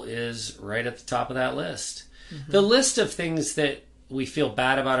people is right at the top of that list. Mm-hmm. The list of things that we feel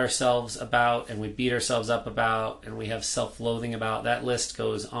bad about ourselves about, and we beat ourselves up about, and we have self-loathing about, that list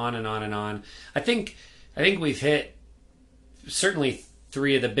goes on and on and on. I think we've hit certainly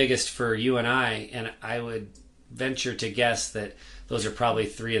 3 of the biggest for you and and I would venture to guess that those are probably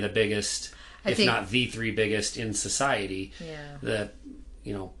 3 of the biggest, not the 3 biggest in society. Yeah. The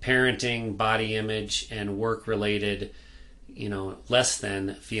parenting, body image, and work-related, less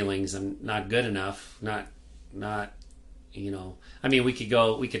than feelings and not good enough, not. I mean, we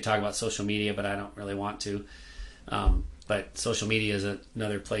could talk about social media, but I don't really want to. But social media is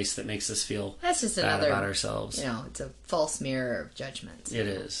another place that makes us feel bad about ourselves. It's a false mirror of judgment. It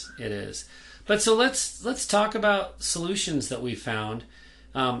is. But so let's talk about solutions that we found.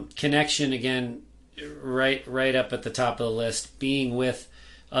 Connection, again, right up at the top of the list. Being with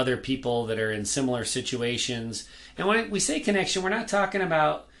other people that are in similar situations. And when we say connection, we're not talking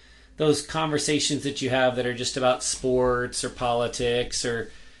about those conversations that you have that are just about sports or politics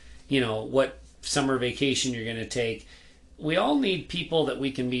or, what summer vacation you're going to take. We all need people that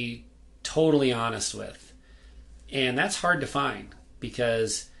we can be totally honest with. And that's hard to find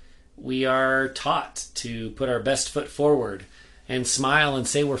because we are taught to put our best foot forward and smile and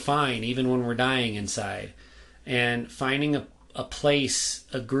say we're fine even when we're dying inside. And finding a place,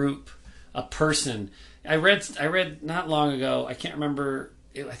 a group, a person. I read not long ago, I can't remember,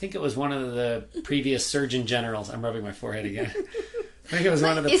 I think it was one of the previous Surgeon Generals. I'm rubbing my forehead again. I think it was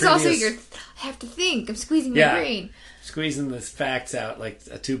one of the previous... It's also I have to think. I'm squeezing my brain. Squeezing the facts out like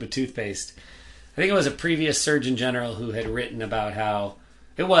a tube of toothpaste. I think it was a previous Surgeon General who had written about how...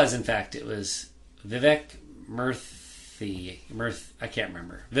 It was Vivek Murthy. I can't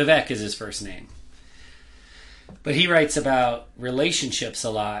remember. Vivek is his first name. But he writes about relationships a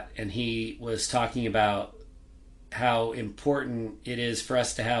lot, and he was talking about how important it is for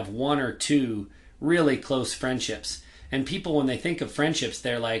us to have 1 or 2 really close friendships. And people, when they think of friendships,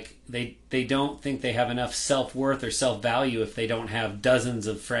 they're like, they don't think they have enough self-worth or self-value if they don't have dozens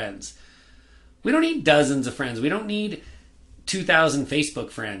of friends. We don't need dozens of friends. We don't need 2,000 Facebook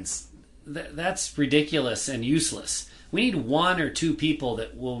friends. That's ridiculous and useless. We need 1 or 2 people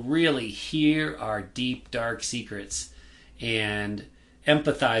that will really hear our deep, dark secrets and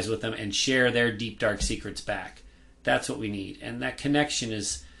empathize with them and share their deep, dark secrets back. That's what we need. And that connection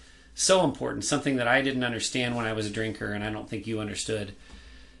is so important. Something that I didn't understand when I was a drinker, and I don't think you understood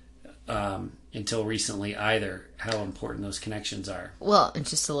until recently either, how important those connections are. Well, and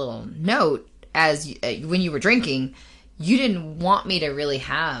just a little note, when you were drinking, you didn't want me to really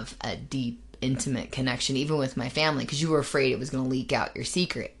have a deep, intimate connection, even with my family, because you were afraid it was going to leak out your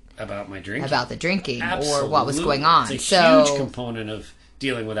secret. About my drinking? About the drinking. Absolutely. Or what was going on. It's a huge component of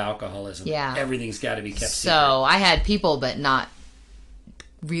dealing with alcoholism. Yeah. Everything's got to be kept secret. So I had people, but not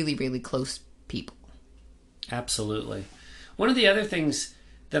really, really close people. Absolutely. One of the other things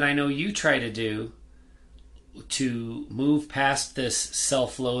that I know you try to do to move past this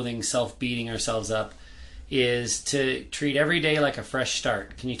self-loathing, self-beating ourselves up, is to treat every day like a fresh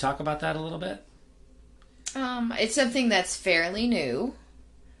start. Can you talk about that a little bit? It's something that's fairly new.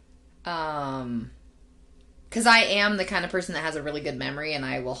 Because I am the kind of person that has a really good memory, and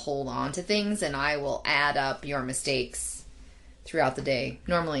I will hold on to things, and I will add up your mistakes throughout the day.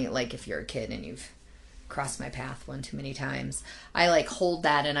 Normally, like if you're a kid and you've crossed my path one too many times, I like hold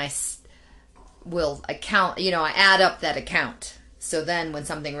that, and I will account, I add up that account. So then when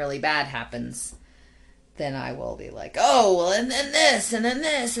something really bad happens, then I will be like, oh, well, and then this, and then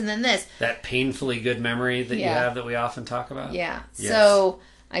this, and then this. That painfully good memory that you have that we often talk about? Yeah. Yes. So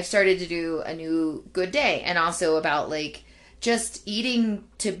I've started to do a new good day, and also about like just eating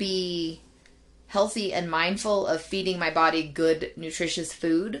to be healthy and mindful of feeding my body good, nutritious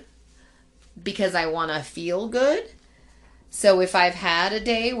food because I want to feel good. So if I've had a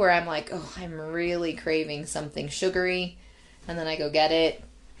day where I'm like, oh, I'm really craving something sugary, and then I go get it,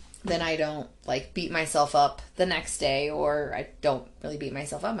 then I don't like beat myself up the next day, or I don't really beat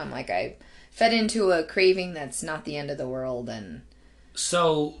myself up. I'm like, I fed into a craving that's not the end of the world. And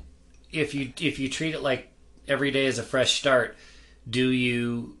so if you treat it like every day is a fresh start, are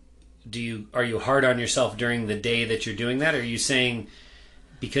you hard on yourself during the day that you're doing that? Or are you saying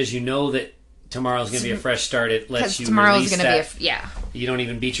because you know that tomorrow's going to be a fresh start, it lets you release that? You don't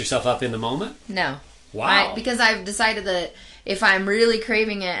even beat yourself up in the moment? No. Wow. Because I've decided that if I'm really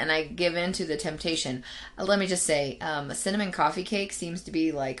craving it and I give in to the temptation, let me just say, a cinnamon coffee cake seems to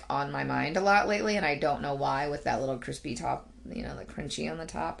be like on my mind a lot lately, and I don't know why, with that little crispy top, the crunchy on the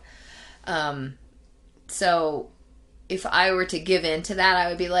top. So if I were to give in to that, I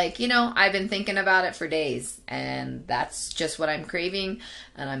would be like, I've been thinking about it for days, and that's just what I'm craving,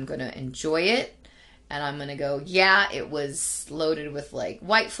 and I'm going to enjoy it. And I'm going to go, yeah, it was loaded with like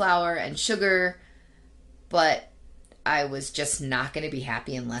white flour and sugar, but I was just not going to be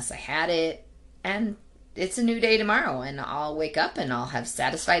happy unless I had it. And it's a new day tomorrow, and I'll wake up and I'll have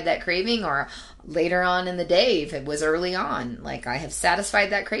satisfied that craving, or later on in the day, if it was early on, like I have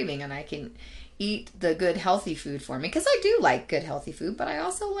satisfied that craving and I can eat the good healthy food for me. Because I do like good healthy food, but I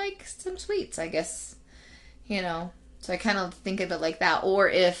also like some sweets, I guess, So I kind of think of it like that. Or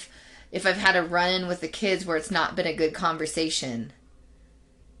if I've had a run-in with the kids where it's not been a good conversation,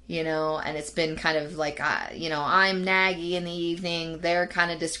 and it's been kind of like, I'm naggy in the evening, they're kind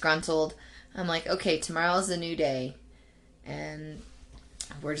of disgruntled. I'm like, okay, tomorrow's a new day, and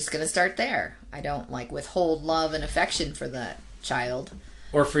we're just going to start there. I don't, withhold love and affection for that child.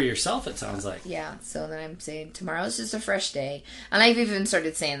 Or for yourself, it sounds like. Yeah, so then I'm saying, tomorrow's just a fresh day. And I've even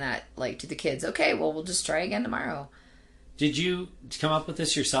started saying that, to the kids, okay, well, we'll just try again tomorrow. Did you come up with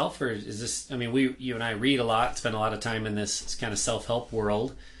this yourself, or is this, you and I read a lot, spend a lot of time in this kind of self-help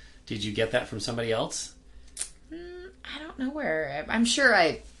world. Did you get that from somebody else? I don't know where. I'm sure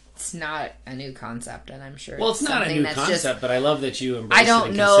it's not a new concept, and I'm sure it's not a new concept, but I love that you embrace it. I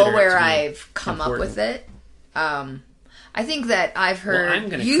don't know where I've come up with it. I think that I've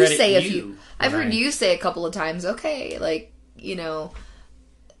heard you say I've heard you say a couple of times, okay,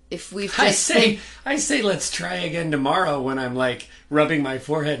 if we've just I say let's try again tomorrow when I'm rubbing my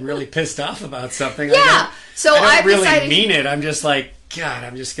forehead and really pissed off about something. Yeah. I don't really mean it. I'm just like, God,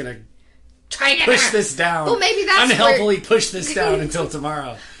 I'm just going to try again. Push this down. Well, maybe that's unhelpfully push this down until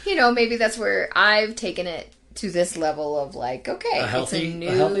tomorrow. Maybe that's where I've taken it to this level of okay, it's a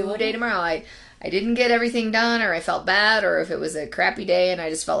new day tomorrow. I didn't get everything done, or I felt bad, or if it was a crappy day and I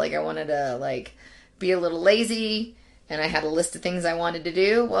just felt like I wanted to be a little lazy and I had a list of things I wanted to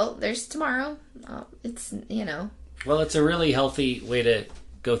do. Well, there's tomorrow. It's Well, it's a really healthy way to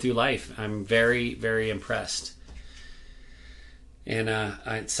go through life. I'm very, very impressed. And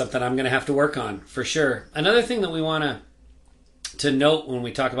it's something I'm going to have to work on, for sure. Another thing that we want to note when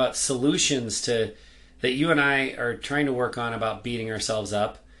we talk about solutions that you and I are trying to work on about beating ourselves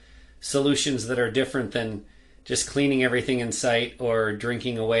up, solutions that are different than just cleaning everything in sight or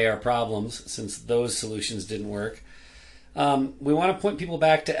drinking away our problems, since those solutions didn't work. We want to point people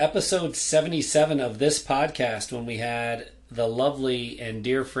back to episode 77 of this podcast when we had the lovely and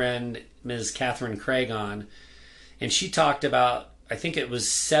dear friend Ms. Catherine Craig on. And she talked about, I think it was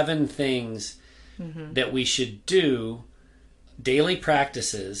 7 things that we should do, daily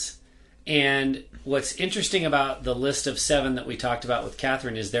practices. And what's interesting about the list of 7 that we talked about with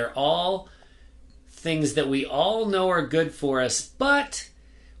Catherine is they're all things that we all know are good for us, but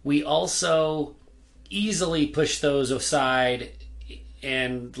we also easily push those aside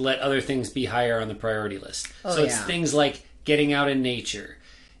and let other things be higher on the priority list. So it's things like getting out in nature,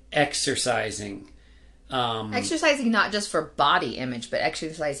 exercising. Exercising not just for body image, but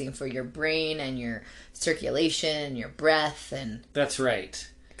exercising for your brain and your circulation, your breath, and that's right.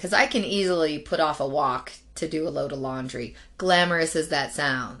 Because I can easily put off a walk to do a load of laundry, glamorous as that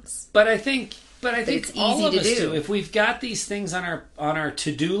sounds. But I think it's all easy of to us do. If we've got these things on our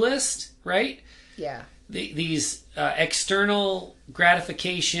to-do list, right? Yeah. These external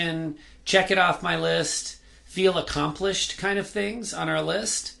gratification, check it off my list, feel accomplished kind of things on our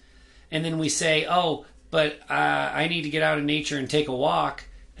list, and then we say, oh, but I need to get out in nature and take a walk.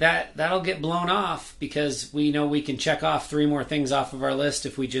 That'll get blown off because we know we can check off 3 more things off of our list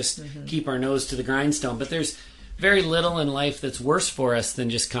if we just keep our nose to the grindstone. But there's very little in life that's worse for us than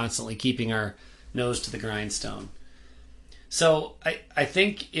just constantly keeping our nose to the grindstone. So I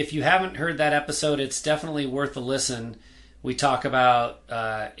think if you haven't heard that episode, it's definitely worth a listen. We talk about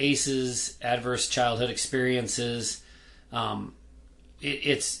ACEs, adverse childhood experiences.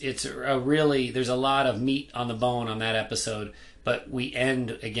 It's a really, there's a lot of meat on the bone on that episode, but we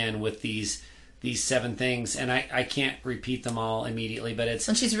end again with these 7 things, and I can't repeat them all immediately, but it's,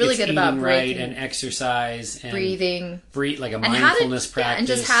 and she's really good eating about right and exercise and breathing, like a mindfulness practice, and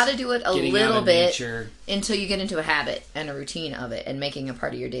just how to do it a little bit nature, until you get into a habit and a routine of it and making a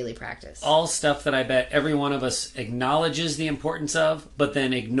part of your daily practice. All stuff that I bet every one of us acknowledges the importance of, but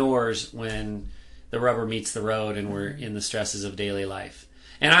then ignores when the rubber meets the road and we're in the stresses of daily life.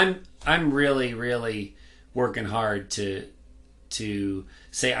 And I'm really, really working hard to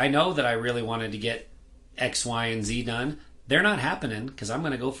say, I know that I really wanted to get X, Y, and Z done. They're not happening because I'm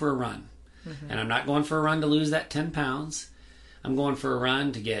going to go for a run. And I'm not going for a run to lose that 10 pounds. I'm going for a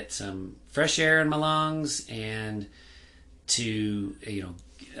run to get some fresh air in my lungs and to,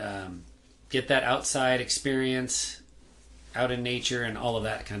 get that outside experience out in nature and all of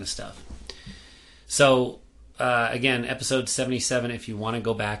that kind of stuff. So, again, episode 77, if you want to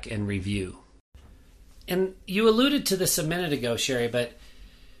go back and review. And you alluded to this a minute ago, Sherry, but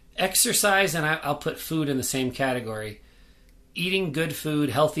exercise, and I'll put food in the same category. Eating good food,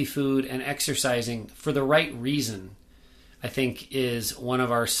 healthy food, and exercising for the right reason, I think, is one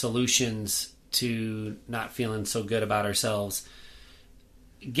of our solutions to not feeling so good about ourselves.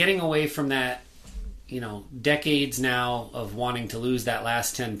 Getting away from that, decades now of wanting to lose that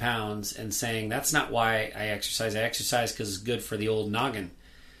last 10 pounds and saying, that's not why I exercise. I exercise because it's good for the old noggin.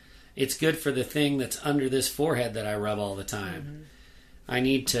 It's good for the thing that's under this forehead that I rub all the time. I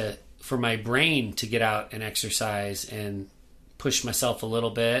need for my brain to get out and exercise and push myself a little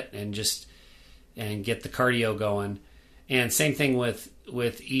bit and get the cardio going. And same thing with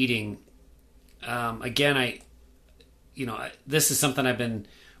eating. Again, this is something I've been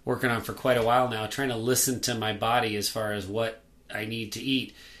working on for quite a while now, trying to listen to my body as far as what I need to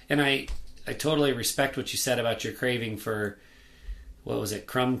eat. And I totally respect what you said about your craving for, what was it,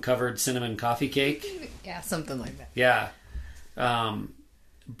 crumb-covered cinnamon coffee cake? Yeah, something like that. Yeah.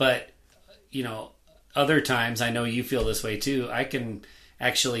 But, other times, I know you feel this way too, I can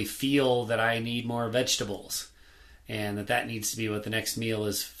actually feel that I need more vegetables and that needs to be what the next meal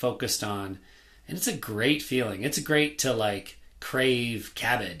is focused on. And it's a great feeling. It's great to, crave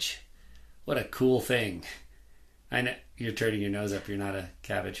cabbage. What a cool thing. I know you're turning your nose up. You're not a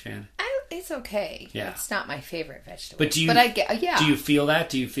cabbage fan. It's okay. Yeah. It's not my favorite vegetable. But do you feel that?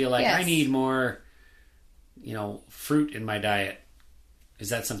 Do you feel like I need more, fruit in my diet? Is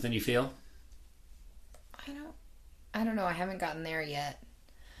that something you feel? I don't know. I haven't gotten there yet.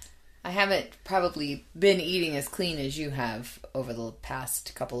 I haven't probably been eating as clean as you have over the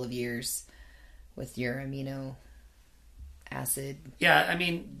past couple of years with your amino acid. Yeah,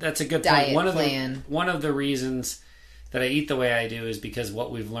 that's a good diet point. One of the reasons that I eat the way I do is because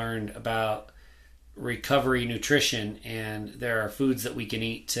what we've learned about recovery nutrition, and there are foods that we can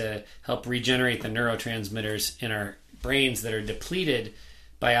eat to help regenerate the neurotransmitters in our brains that are depleted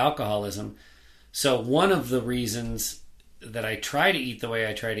by alcoholism. So one of the reasons that I try to eat the way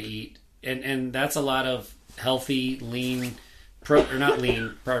I try to eat, and that's a lot of healthy,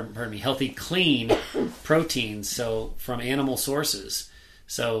 healthy, clean proteins. So from animal sources,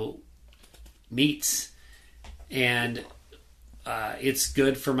 so meats, and it's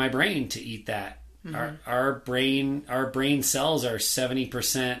good for my brain to eat that. Our brain cells are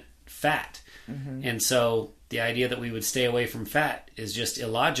 70% fat. And so the idea that we would stay away from fat is just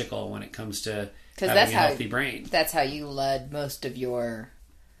illogical when it comes to having a healthy brain. That's how you led most of your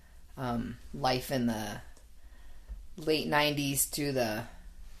life in the late 90s to the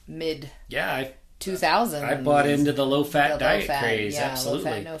mid 2000s. I bought into the low-fat diet craze,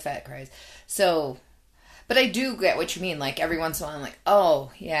 absolutely. Low-fat, no-fat craze. So, but I do get what you mean. Like, every once in a while, I'm like,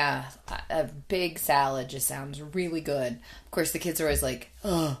 oh, yeah, a big salad just sounds really good. Of course, the kids are always like,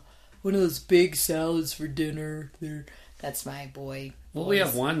 oh, one of those big salads for dinner. That's my boy. Well, we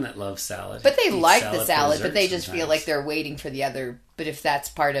have one that loves salad. But they like the salad, but they just feel like they're waiting for the other. But if that's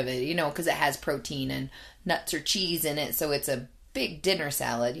part of it, because it has protein and nuts or cheese in it, so it's a big dinner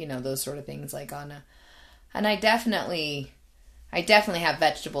salad, those sort of things like on a... And I definitely have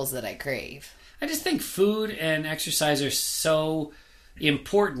vegetables that I crave. I just think food and exercise are so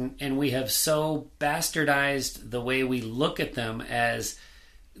important, and we have so bastardized the way we look at them as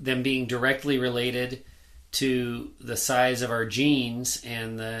them being directly related to the size of our genes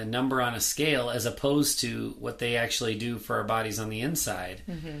and the number on a scale, as opposed to what they actually do for our bodies on the inside.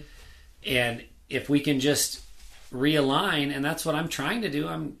 And if we can just realign, and that's what I'm trying to do.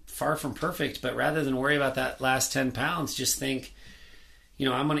 I'm far from perfect, but rather than worry about that last 10 pounds, just think,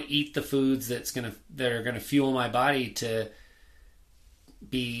 I'm going to eat the foods that are going to fuel my body to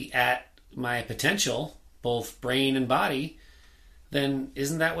be at my potential, both brain and body. Then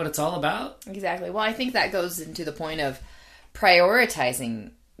isn't that what it's all about? Exactly. Well, I think that goes into the point of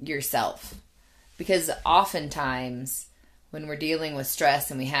prioritizing yourself, because oftentimes when we're dealing with stress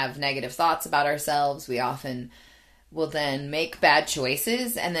and we have negative thoughts about ourselves, we often will then make bad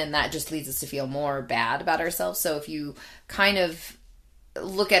choices, and then that just leads us to feel more bad about ourselves. So if you kind of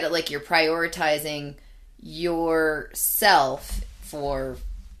look at it like you're prioritizing yourself for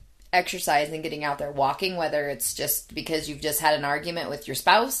exercise and getting out there walking, whether it's just because you've just had an argument with your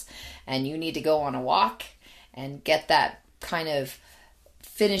spouse and you need to go on a walk and get that kind of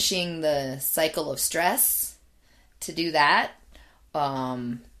finishing the cycle of stress to do that,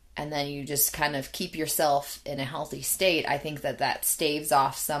 and then you just kind of keep yourself in a healthy state, I think that staves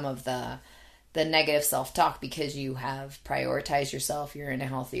off some of the negative self-talk, because you have prioritized yourself, you're in a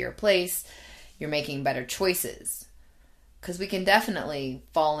healthier place, you're making better choices. Because we can definitely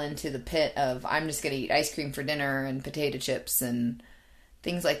fall into the pit of, I'm just going to eat ice cream for dinner and potato chips and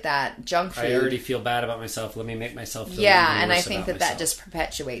things like that, junk food. I already feel bad about myself. Let me make myself feel and I think that just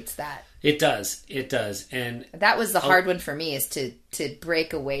perpetuates that. It does. And that was the hard one for me, is to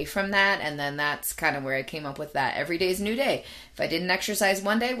break away from that. And then that's kind of where I came up with that. Every day's a new day. If I didn't exercise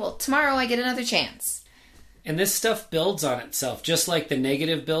one day, well, tomorrow I get another chance. And this stuff builds on itself. Just like the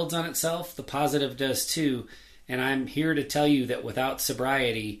negative builds on itself, the positive does too. And I'm here to tell you that without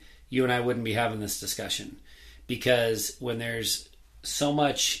sobriety, you and I wouldn't be having this discussion. Because when there's so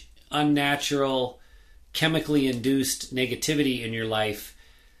much unnatural, chemically induced negativity in your life,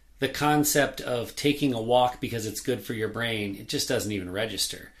 the concept of taking a walk because it's good for your brain, it just doesn't even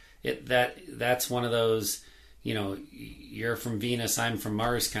register. That's one of those, you're from Venus, I'm from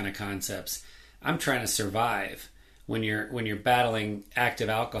Mars kind of concepts. I'm trying to survive. When you're battling active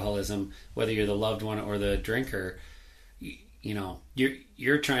alcoholism, whether you're the loved one or the drinker,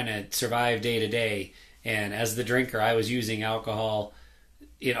 you're trying to survive day to day. And as the drinker, I was using alcohol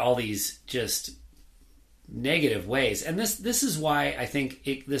in all these just negative ways. And this is why I think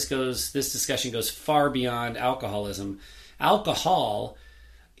this discussion goes far beyond alcoholism. Alcohol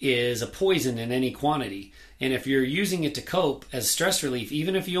is a poison in any quantity, and if you're using it to cope as stress relief,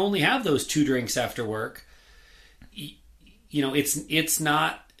 even if you only have those 2 drinks after work, it's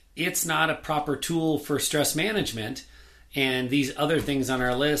not a proper tool for stress management. And these other things on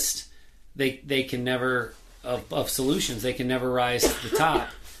our list, they can never of solutions, they can never rise to the top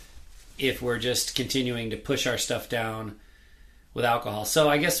if we're just continuing to push our stuff down with alcohol. So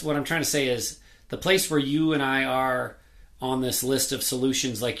I guess what I'm trying to say is, the place where you and I are on this list of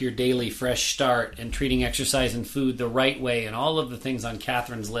solutions, like your daily fresh start and treating exercise and food the right way and all of the things on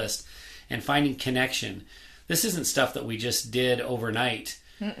Catherine's list and finding connection, this isn't stuff that we just did overnight.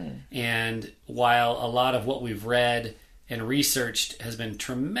 And while a lot of what we've read and researched has been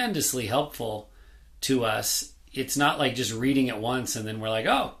tremendously helpful to us, it's not like just reading it once and then we're like,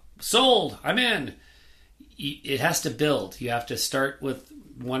 oh, sold, I'm in. It has to build. You have to start with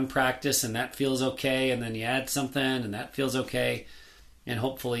one practice and that feels okay, and then you add something and that feels okay, and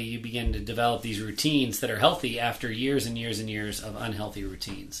hopefully you begin to develop these routines that are healthy after years and years and years of unhealthy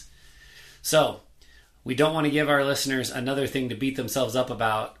routines. So we don't want to give our listeners another thing to beat themselves up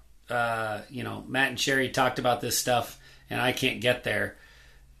about. Matt and Sherry talked about this stuff, and I can't get there.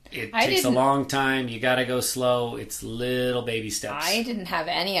 It takes a long time. You got to go slow. It's little baby steps. I didn't have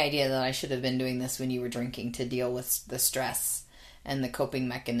any idea that I should have been doing this when you were drinking to deal with the stress and the coping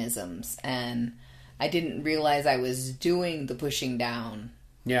mechanisms. And I didn't realize I was doing the pushing down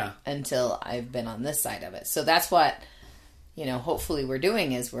until I've been on this side of it. So that's what, hopefully we're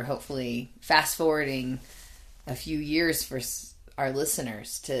doing is we're hopefully fast forwarding a few years for our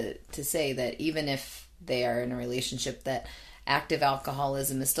listeners to say that even if they are in a relationship that active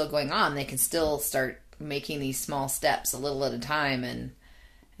alcoholism is still going on, they can still start making these small steps a little at a time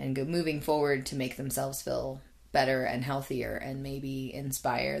and go moving forward to make themselves feel better and healthier and maybe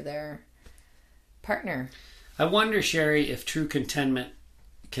inspire their partner. I wonder, Sherry, if true contentment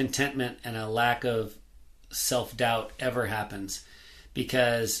and a lack of self-doubt ever happens,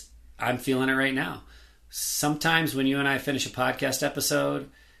 because I'm feeling it right now. Sometimes when you and I finish a podcast episode,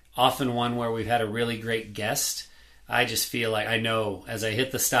 often one where we've had a really great guest, I just feel like I know as I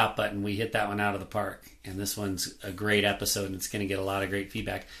hit the stop button, we hit that one out of the park. And this one's a great episode and it's going to get a lot of great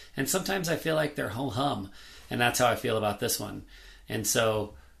feedback. And sometimes I feel like they're whole hum. And that's how I feel about this one. And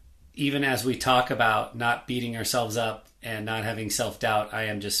so even as we talk about not beating ourselves up and not having self-doubt, I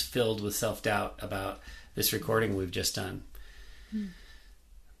am just filled with self-doubt about this recording we've just done.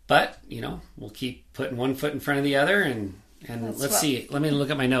 But, we'll keep putting one foot in front of the other and let's see. Let me look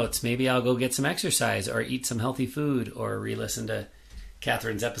at my notes. Maybe I'll go get some exercise or eat some healthy food or re-listen to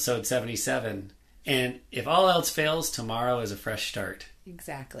Catherine's episode 77. And if all else fails, tomorrow is a fresh start.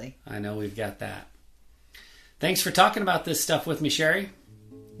 Exactly. I know we've got that. Thanks for talking about this stuff with me, Sherry.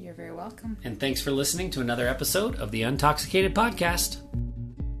 You're very welcome. And thanks for listening to another episode of the Untoxicated Podcast.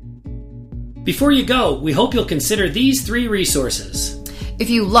 Before you go, we hope you'll consider these 3 resources. If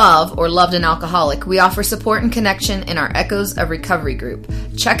you love or loved an alcoholic, we offer support and connection in our Echoes of Recovery group.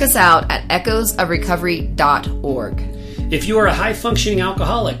 Check us out at echoesofrecovery.org. If you are a high-functioning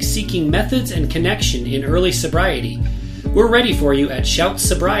alcoholic seeking methods and connection in early sobriety, we're ready for you at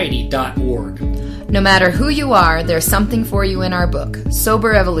shoutsobriety.org. No matter who you are, there's something for you in our book,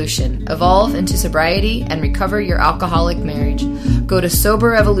 Sober Evolution. Evolve into sobriety and recover your alcoholic marriage. Go to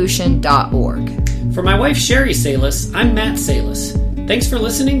soberevolution.org. For my wife, Sherry Salis, I'm Matt Salis. Thanks for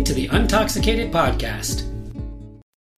listening to the Untoxicated Podcast.